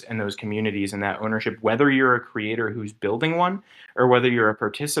relationships and those communities and that ownership, whether you're a creator who's building one or whether you're a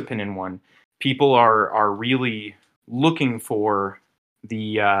participant in one. People are really looking for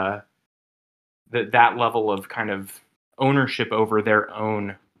that level of kind of ownership over their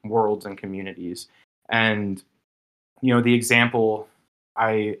own worlds and communities. And the example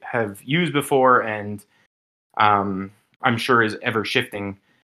I have used before, and I'm sure is ever shifting.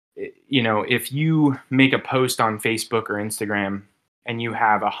 If you make a post on Facebook or Instagram and you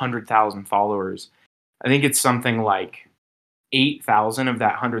have 100,000 followers, I think it's something like 8,000 of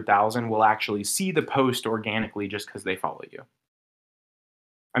that 100,000 will actually see the post organically just because they follow you.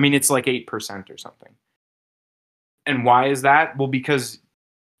 I mean, it's like 8% or something. And why is that? Well, because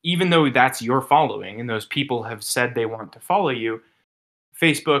even though that's your following and those people have said they want to follow you,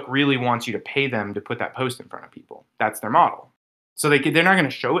 Facebook really wants you to pay them to put that post in front of people. That's their model. So they're not going to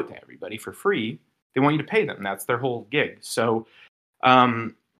show it to everybody for free. They want you to pay them. That's their whole gig. So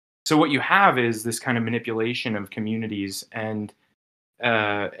what you have is this kind of manipulation of communities and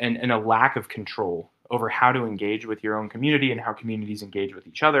a lack of control over how to engage with your own community and how communities engage with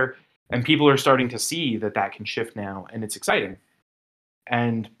each other. And people are starting to see that can shift now, and it's exciting.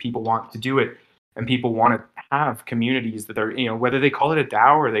 And people want to do it, and people want to have communities that are, whether they call it a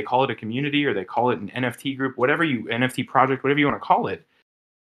DAO or they call it a community or they call it an NFT group, NFT project, whatever you want to call it.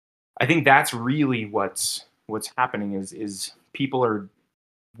 I think that's really what's happening is people are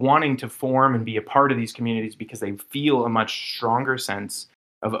wanting to form and be a part of these communities because they feel a much stronger sense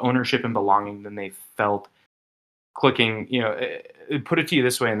of ownership and belonging than they felt clicking. Put it to you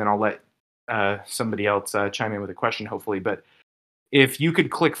this way, and then I'll let somebody else chime in with a question, hopefully. But if you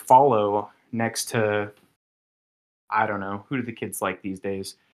could click follow next to, I don't know, who do the kids like these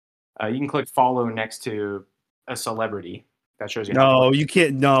days? You can click follow next to a celebrity. That shows you. No, you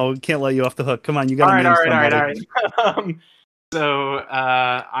can't. No, can't let you off the hook. Come on, you got to name somebody. All right. So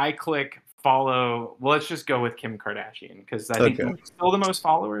I click follow. Well, let's just go with Kim Kardashian because I think she's still the most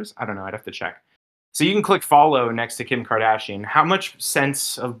followers. I don't know. I'd have to check. So you can click follow next to Kim Kardashian. How much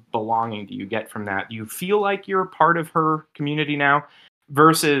sense of belonging do you get from that? Do you feel like you're a part of her community now?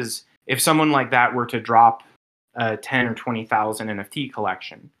 Versus if someone like that were to drop a 10 or 20,000 NFT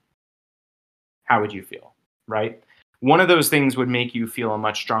collection, how would you feel, right? One of those things would make you feel a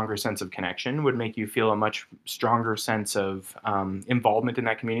much stronger sense of connection, would make you feel a much stronger sense of involvement in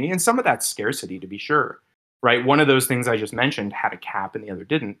that community. And some of that's scarcity, to be sure, right? One of those things I just mentioned had a cap and the other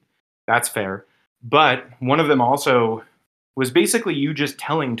didn't. That's fair. But one of them also was basically you just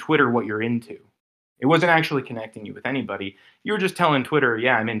telling Twitter what you're into. It wasn't actually connecting you with anybody. You were just telling Twitter,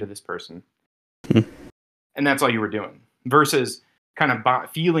 yeah, I'm into this person. And that's all you were doing. Versus kind of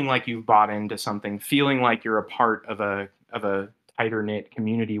feeling like you've bought into something, feeling like you're a part of a tighter knit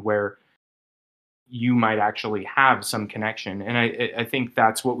community where you might actually have some connection. And I think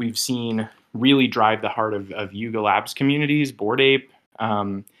that's what we've seen really drive the heart of Yuga Labs communities, Bored Ape.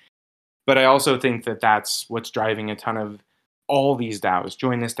 But I also think that that's what's driving a ton of all these DAOs.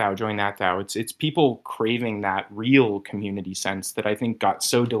 Join this DAO, join that DAO. It's people craving that real community sense that I think got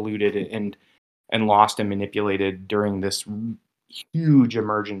so diluted and lost and manipulated during this huge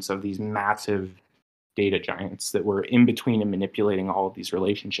emergence of these massive data giants that were in between and manipulating all of these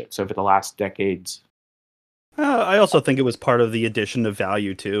relationships over the last decades. I also think it was part of the addition of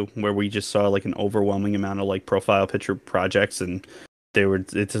value too, where we just saw like an overwhelming amount of like profile picture projects, and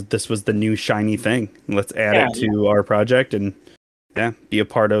this was the new shiny thing. Let's add it to our project and be a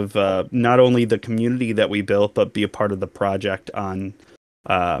part of not only the community that we built, but be a part of the project on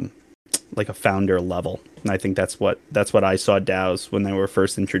like a founder level. And I think that's what I saw DAOs when they were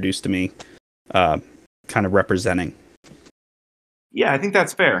first introduced to me, kind of representing. Yeah, I think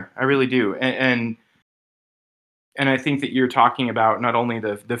that's fair. I really do. And I think that you're talking about not only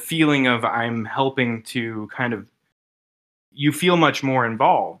the feeling of I'm helping to kind of, you feel much more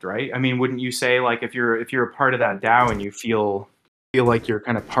involved, right? I mean, wouldn't you say, like, if you're a part of that DAO and you feel like you're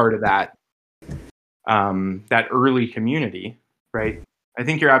kind of part of that that early community, right? I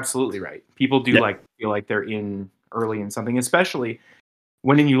think you're absolutely right. People do feel like they're in early in something, especially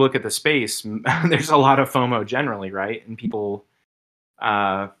when you look at the space. There's a lot of FOMO generally, right? And people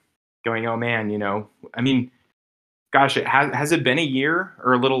going, oh man, you know, I mean, gosh, has it been a year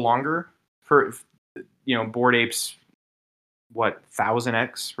or a little longer for, you know, Bored Apes, what,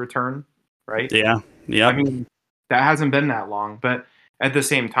 1000x return, right? Yeah. I mean, that hasn't been that long, but at the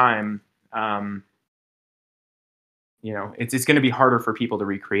same time, you know, it's going to be harder for people to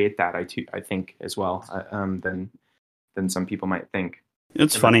recreate that. I think as well than some people might think.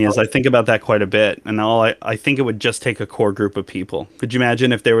 It's funny is I think about that quite a bit, and I think it would just take a core group of people. Could you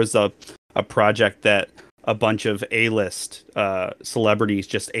imagine if there was a project that a bunch of A-list celebrities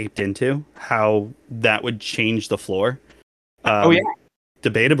just aped into, how that would change the floor?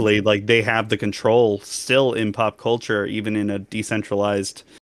 Debatably, like, they have the control still in pop culture, even in a decentralized,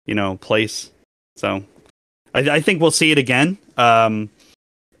 you know, place. So I think we'll see it again, and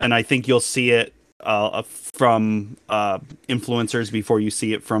I think you'll see it from influencers before you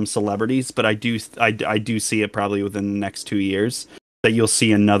see it from celebrities. But I do see it probably within the next 2 years that you'll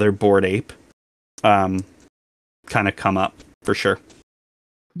see another Bored Ape kind of come up for sure.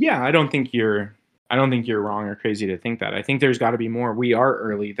 Yeah, I don't think you're wrong or crazy to think that. I think there's got to be more. We are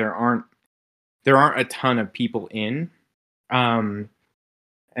early. There aren't a ton of people in, and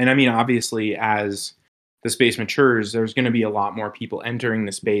I mean, obviously, as the space matures, there's going to be a lot more people entering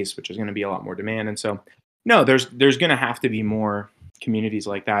the space, which is going to be a lot more demand. And so, no, there's going to have to be more communities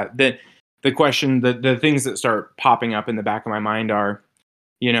like that. The question, the things that start popping up in the back of my mind are,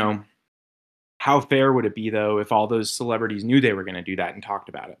 you know, how fair would it be though if all those celebrities knew they were going to do that and talked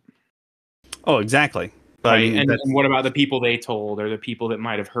about it? Oh, exactly. Right. And what about the people they told, or the people that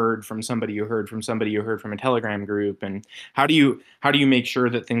might have heard from somebody who heard from somebody who heard from a Telegram group? And how do you make sure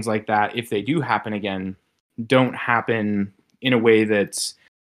that things like that, if they do happen again, don't happen in a way that's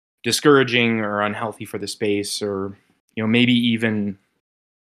discouraging or unhealthy for the space, or, you know, maybe even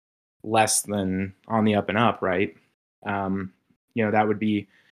less than on the up and up, right? You know, that would be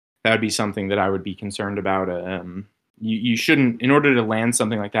something that I would be concerned about. You shouldn't, in order to land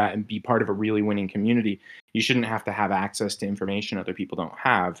something like that and be part of a really winning community, you shouldn't have to have access to information other people don't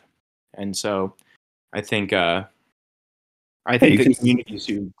have. And so I think that communities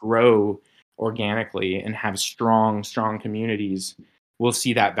who grow organically and have strong communities will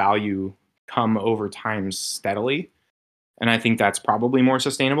see that value come over time steadily. And I think that's probably more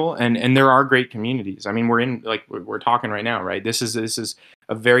sustainable. And there are great communities. I mean, we're talking right now, right? This is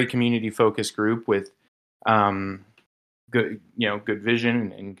a very community focused group with good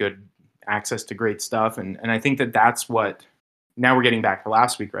vision and good access to great stuff. And I think that's what, now we're getting back to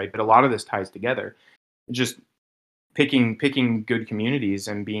last week, right? But a lot of this ties together. Just picking good communities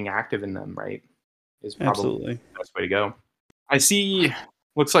and being active in them, right, is probably the best way to go. I see,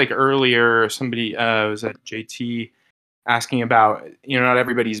 looks like earlier somebody was at JT asking about, you know, not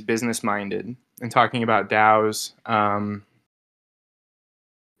everybody's business minded, and talking about DAOs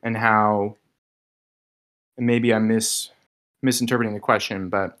and how, and maybe I'm misinterpreting the question,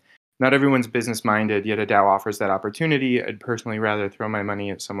 but not everyone's business minded, yet a DAO offers that opportunity. I'd personally rather throw my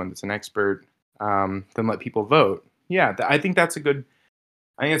money at someone that's an expert than let people vote. Yeah, I think that's a good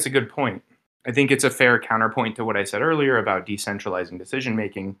point. I think it's a fair counterpoint to what I said earlier about decentralizing decision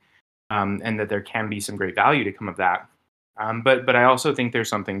making, and that there can be some great value to come of that. But I also think there's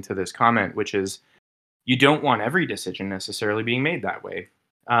something to this comment, which is you don't want every decision necessarily being made that way.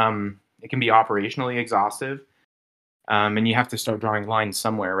 It can be operationally exhaustive, and you have to start drawing lines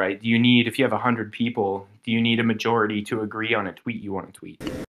somewhere, right? If you have 100 people, do you need a majority to agree on a tweet you want to tweet,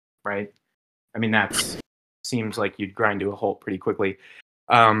 right? I mean, that seems like you'd grind to a halt pretty quickly.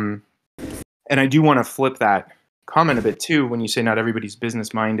 And I do want to flip that comment a bit too when you say not everybody's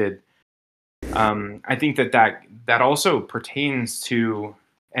business minded. I think that also pertains to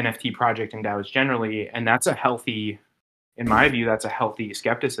NFT project and DAOs generally, and that's a healthy, in my view, that's a healthy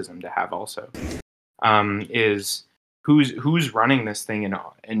skepticism to have also. Is who's running this thing,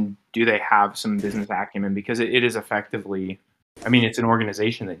 and do they have some business acumen? Because it is effectively, I mean, it's an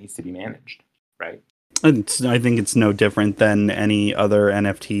organization that needs to be managed, right? I think it's no different than any other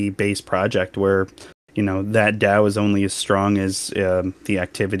NFT based project where, that DAO is only as strong as the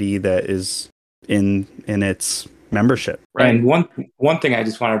activity that is in its membership. Right. And one thing I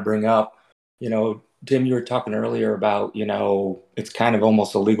just want to bring up, Tim, you were talking earlier about, it's kind of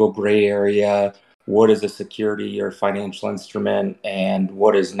almost a legal gray area. What is a security or financial instrument and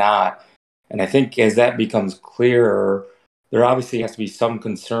what is not? And I think as that becomes clearer, there obviously has to be some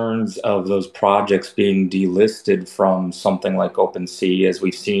concerns of those projects being delisted from something like OpenSea, as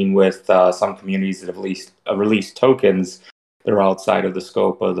we've seen with some communities that have released tokens that are outside of the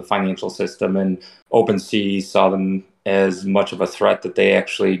scope of the financial system. And OpenSea saw them as much of a threat that they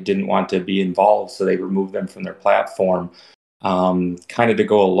actually didn't want to be involved, so they removed them from their platform. Kind of to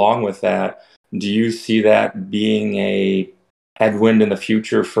go along with that, do you see that being a headwind in the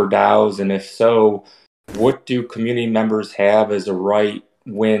future for DAOs? And if so, what do community members have as a right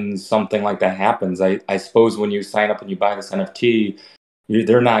when something like that happens? I suppose when you sign up and you buy this NFT,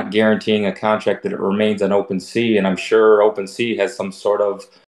 they're not guaranteeing a contract that it remains on OpenSea, and I'm sure OpenSea has some sort of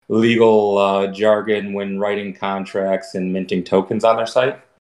legal jargon when writing contracts and minting tokens on their site.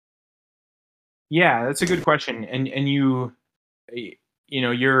 Yeah, that's a good question, and you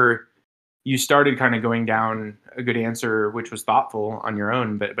started kind of going down a good answer, which was thoughtful on your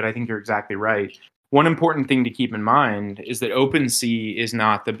own, but I think you're exactly right. One important thing to keep in mind is that OpenSea is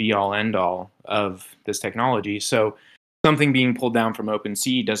not the be-all, end-all of this technology. So something being pulled down from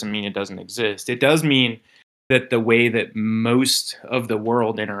OpenSea doesn't mean it doesn't exist. It does mean that the way that most of the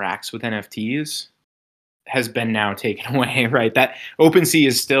world interacts with NFTs has been now taken away, right? That OpenSea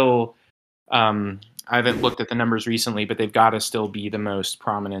is still, I haven't looked at the numbers recently, but they've got to still be the most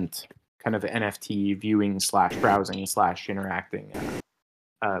prominent kind of NFT viewing / browsing / interacting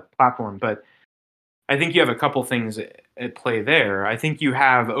platform. But I think you have a couple things at play there. I think you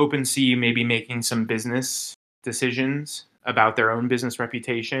have OpenSea maybe making some business decisions about their own business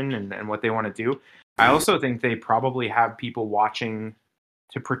reputation and what they want to do. I also think they probably have people watching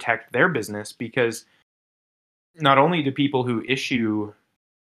to protect their business, because not only do people who issue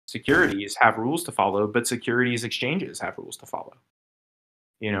securities have rules to follow, but securities exchanges have rules to follow.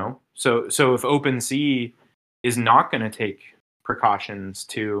 So if OpenSea is not going to take precautions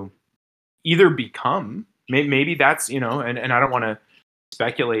to either become, maybe that's, and I don't want to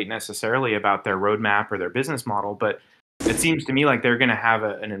speculate necessarily about their roadmap or their business model, but it seems to me like they're going to have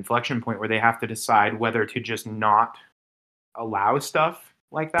an inflection point where they have to decide whether to just not allow stuff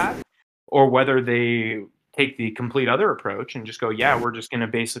like that, or whether they take the complete other approach and just go, yeah, we're just going to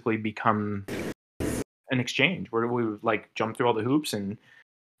basically become an exchange where we like jump through all the hoops and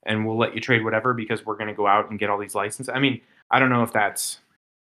we'll let you trade whatever because we're going to go out and get all these licenses. I mean, I don't know if that's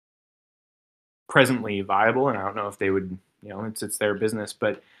presently viable, and I don't know if they would, it's their business,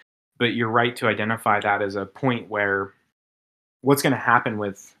 but you're right to identify that as a point where what's going to happen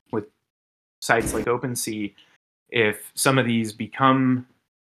with sites like OpenSea if some of these become,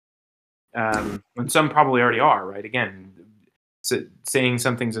 and some probably already are, right? Again, saying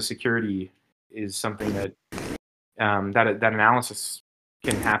something's a security is something that that analysis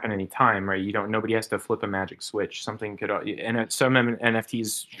can happen anytime, right? Nobody has to flip a magic switch. Something could, and some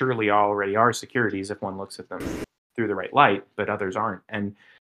NFTs surely already are securities if one looks at them through the right light, but others aren't. And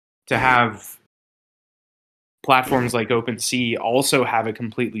to have platforms like OpenSea also have a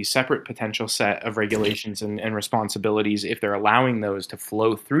completely separate potential set of regulations and responsibilities, if they're allowing those to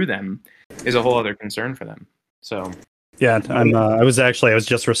flow through them, is a whole other concern for them. So, yeah, I was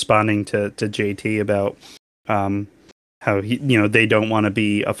just responding to JT about how they don't want to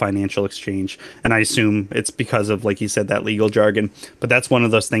be a financial exchange, and I assume it's because of, like you said, that legal jargon. But that's one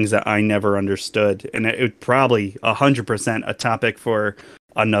of those things that I never understood, and it probably 100% a topic for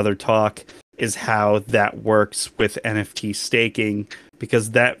another talk, is how that works with NFT staking,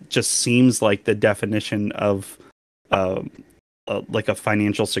 because that just seems like the definition of like a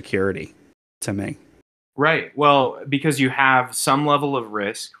financial security to me. Right. Well, because you have some level of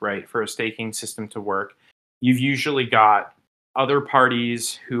risk, right, for a staking system to work. You've usually got other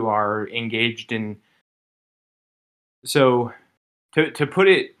parties who are engaged in. So to put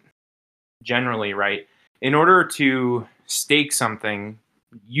it generally, right, in order to stake something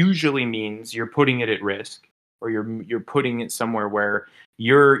usually means you're putting it at risk, or you're putting it somewhere where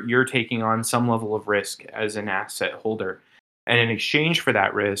you're taking on some level of risk as an asset holder. And in exchange for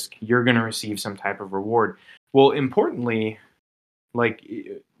that risk, you're going to receive some type of reward. Well, importantly, Like,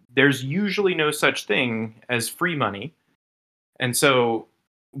 there's usually no such thing as free money. And so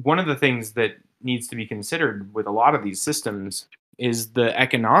one of the things that needs to be considered with a lot of these systems is the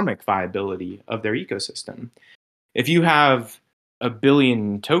economic viability of their ecosystem. If you have a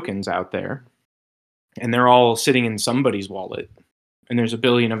billion tokens out there and they're all sitting in somebody's wallet and there's a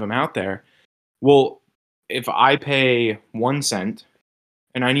billion of them out there, well, if I pay 1 cent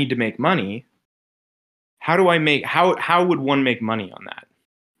and I need to make money, how would one make money on that?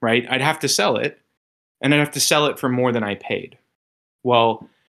 Right? I'd have to sell it, and I'd have to sell it for more than I paid. Well,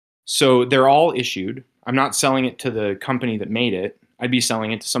 so they're all issued. I'm not selling it to the company that made it. I'd be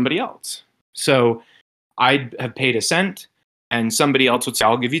selling it to somebody else. So I'd have paid 1 cent, and somebody else would say,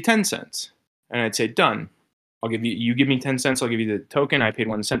 I'll give you 10 cents. And I'd say, done. You give me 10 cents, I'll give you the token I paid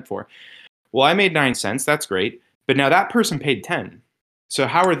 1 cent for. Well, I made 9 cents. That's great. But now that person paid 10. So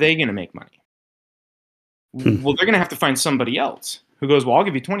how are they going to make money? Well, they're going to have to find somebody else who goes, well, I'll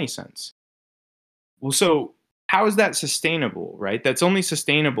give you 20 cents. Well, so how is that sustainable, right? That's only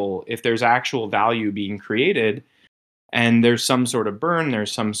sustainable if there's actual value being created and there's some sort of burn,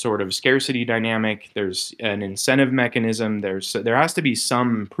 there's some sort of scarcity dynamic, there's an incentive mechanism, there has to be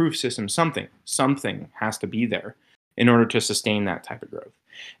some proof system, something has to be there in order to sustain that type of growth.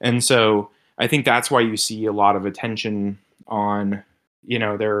 And so I think that's why you see a lot of attention on,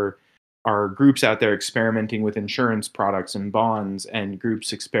 there are groups out there experimenting with insurance products and bonds, and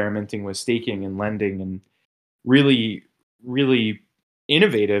groups experimenting with staking and lending, and really, really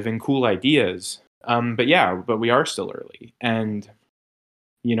innovative and cool ideas. But we are still early. And,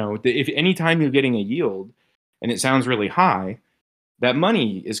 if anytime you're getting a yield and it sounds really high, that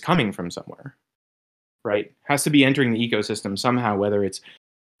money is coming from somewhere, right? Has to be entering the ecosystem somehow, whether it's,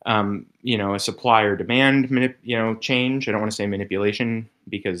 a supply or demand, change. I don't want to say manipulation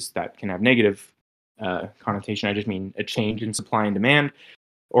because that can have negative connotation. I just mean a change in supply and demand,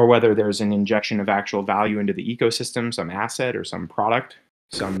 or whether there's an injection of actual value into the ecosystem, some asset or some product,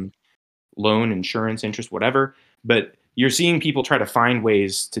 some loan, insurance, interest, whatever. But you're seeing people try to find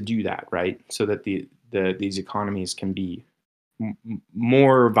ways to do that, right? So that these economies can be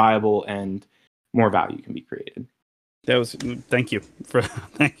more viable and more value can be created. Thank you for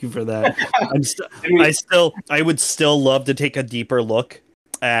that. I would still love to take a deeper look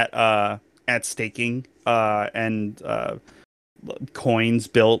at staking and coins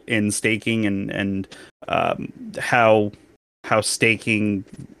built in staking and how staking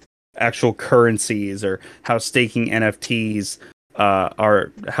actual currencies or how staking NFTs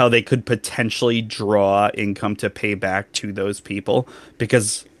are how they could potentially draw income to pay back to those people,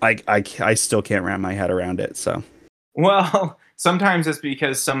 because I still can't wrap my head around it. So. Well, sometimes it's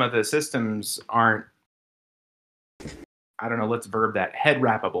because some of the systems aren't, I don't know, let's verb that, head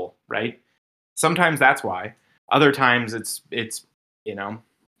wrappable, right? Sometimes that's why. Other times it's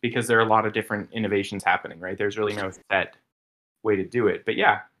because there are a lot of different innovations happening, right? There's really no set way to do it. But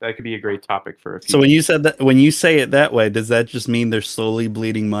yeah, that could be a great topic for a few. So when you say it that way, does that just mean they're slowly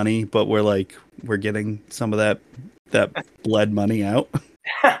bleeding money, but we're getting some of that bled money out?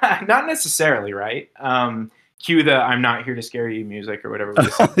 Not necessarily, right? Cue the "I'm not here to scare you" music or whatever.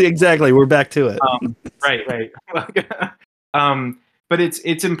 Exactly, we're back to it. Right. But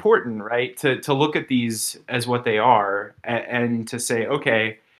it's important, right, to look at these as what they are, and to say,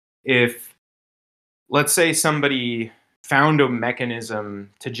 okay, if let's say somebody found a mechanism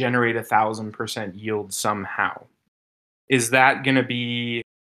to generate 1,000% yield somehow, is that going to be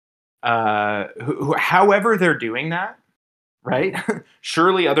however they're doing that, right?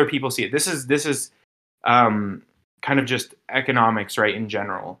 Surely other people see it. This is kind of just economics, right, in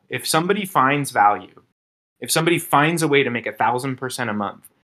general. If somebody finds value, if somebody finds a way to make 1,000% a month,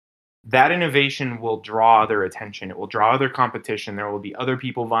 that innovation will draw their attention. It will draw their competition. There will be other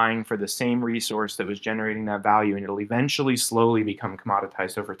people vying for the same resource that was generating that value, and it'll eventually slowly become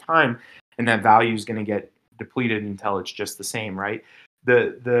commoditized over time, and that value is going to get depleted until it's just the same, right?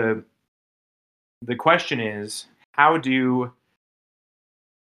 The question is, how do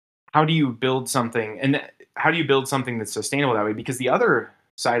you build something, and how do you build something that's sustainable that way? Because the other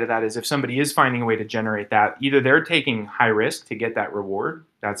side of that is, if somebody is finding a way to generate that, either they're taking high risk to get that reward.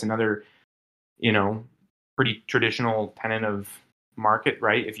 That's another, pretty traditional tenet of market,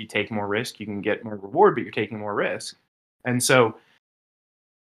 right? If you take more risk, you can get more reward, but you're taking more risk. And so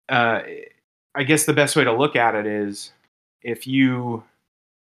I guess the best way to look at it is, if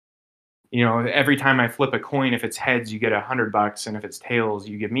every time I flip a coin, if it's heads, you get $100, and if it's tails,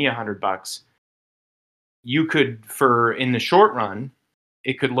 you give me $100. You could, in the short run,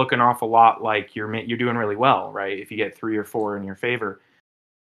 it could look an awful lot like you're doing really well, right? If you get 3 or 4 in your favor,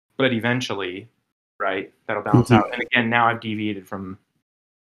 but eventually, right? That'll balance out. And again, now I've deviated from,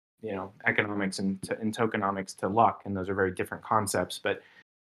 economics and tokenomics to luck, and those are very different concepts. But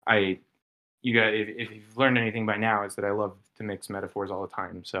you guys, if you've learned anything by now, is that I love to mix metaphors all the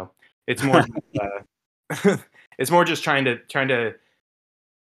time. So it's more, it's more just trying to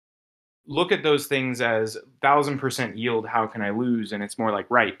look at those things as 1,000% yield. How can I lose? And it's more like,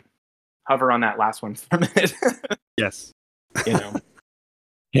 right, hover on that last one for a minute. Yes.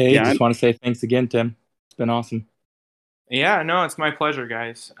 Hey, I just want to say thanks again, Tim. It's been awesome. Yeah, no, it's my pleasure,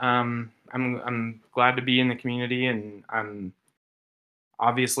 guys. I'm glad to be in the community, and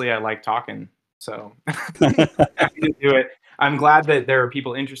obviously I like talking, so happy to do it. I'm glad that there are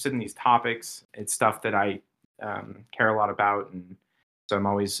people interested in these topics. It's stuff that I care a lot about, and so I'm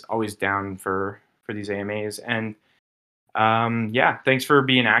always down for these AMAs. And thanks for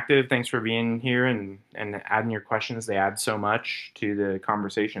being active. Thanks for being here and adding your questions. They add so much to the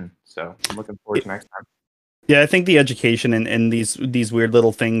conversation. So I'm looking forward to next time. Yeah, I think the education and these weird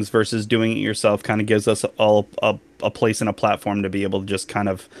little things versus doing it yourself kind of gives us all a place and a platform to be able to just kind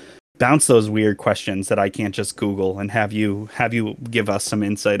of bounce those weird questions that I can't just Google and have you give us some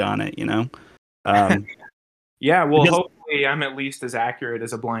insight on it, Yeah, well, hopefully I'm at least as accurate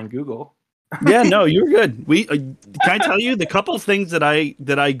as a blind Google. Yeah, no, you're good. Can I tell you the couple of things that I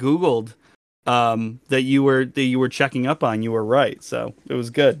Googled that you were checking up on, you were right. So it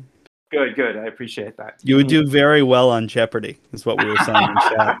was good. Good. I appreciate that. You would do very well on Jeopardy, is what we were saying in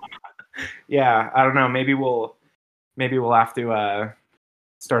chat. Yeah, I don't know. Maybe we'll have to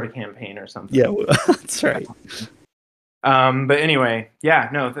start a campaign or something. Yeah, that's right. But anyway, yeah,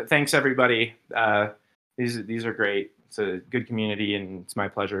 no, thanks everybody. These are great. It's a good community, and it's my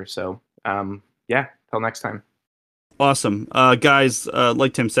pleasure. So till next time. Awesome. Guys,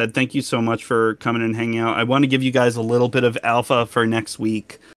 like Tim said, thank you so much for coming and hanging out. I want to give you guys a little bit of alpha for next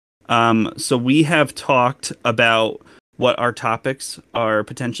week. So we have talked about what our topics are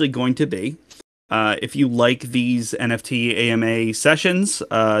potentially going to be. If you like these NFT AMA sessions,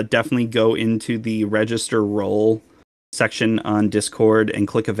 definitely go into the register role section on Discord and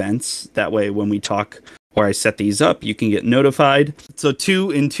click events. That way, when we talk or I set these up, you can get notified. So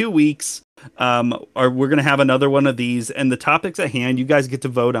in 2 weeks, we're going to have another one of these, and the topics at hand, you guys get to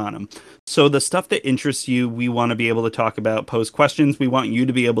vote on them. So the stuff that interests you, we want to be able to talk about, pose questions. We want you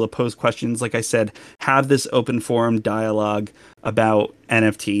to be able to pose questions. Like I said, have this open forum dialogue about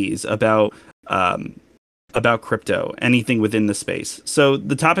NFTs, about crypto, anything within the space. So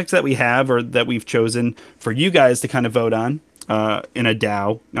the topics that we have or that we've chosen for you guys to kind of vote on in a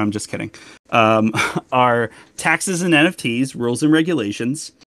DAO, no, I'm just kidding, are taxes and NFTs, rules and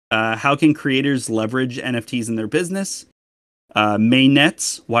regulations. How can creators leverage NFTs in their business?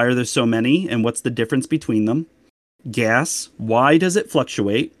 Mainnets, why are there so many, and what's the difference between them? Gas, why does it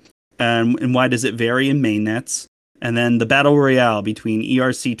fluctuate, and why does it vary in mainnets? And then the battle royale between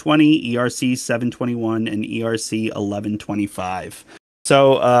ERC20, ERC721, and ERC1125.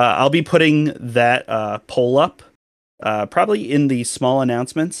 So I'll be putting that poll up probably in the small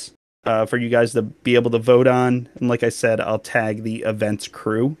announcements for you guys to be able to vote on. And like I said, I'll tag the events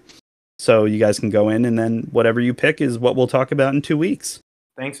crew so you guys can go in, and then whatever you pick is what we'll talk about in 2 weeks.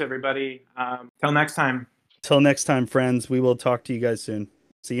 Thanks, everybody. Till next time. Till next time, friends. We will talk to you guys soon.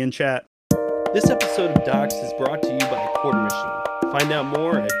 See you in chat. This episode of DOXXED is brought to you by Quarter Machine. Find out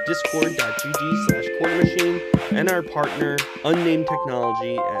more at discord.gg/quartermachine and our partner, Unnamed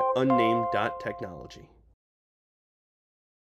Technology, at unnamed.technology.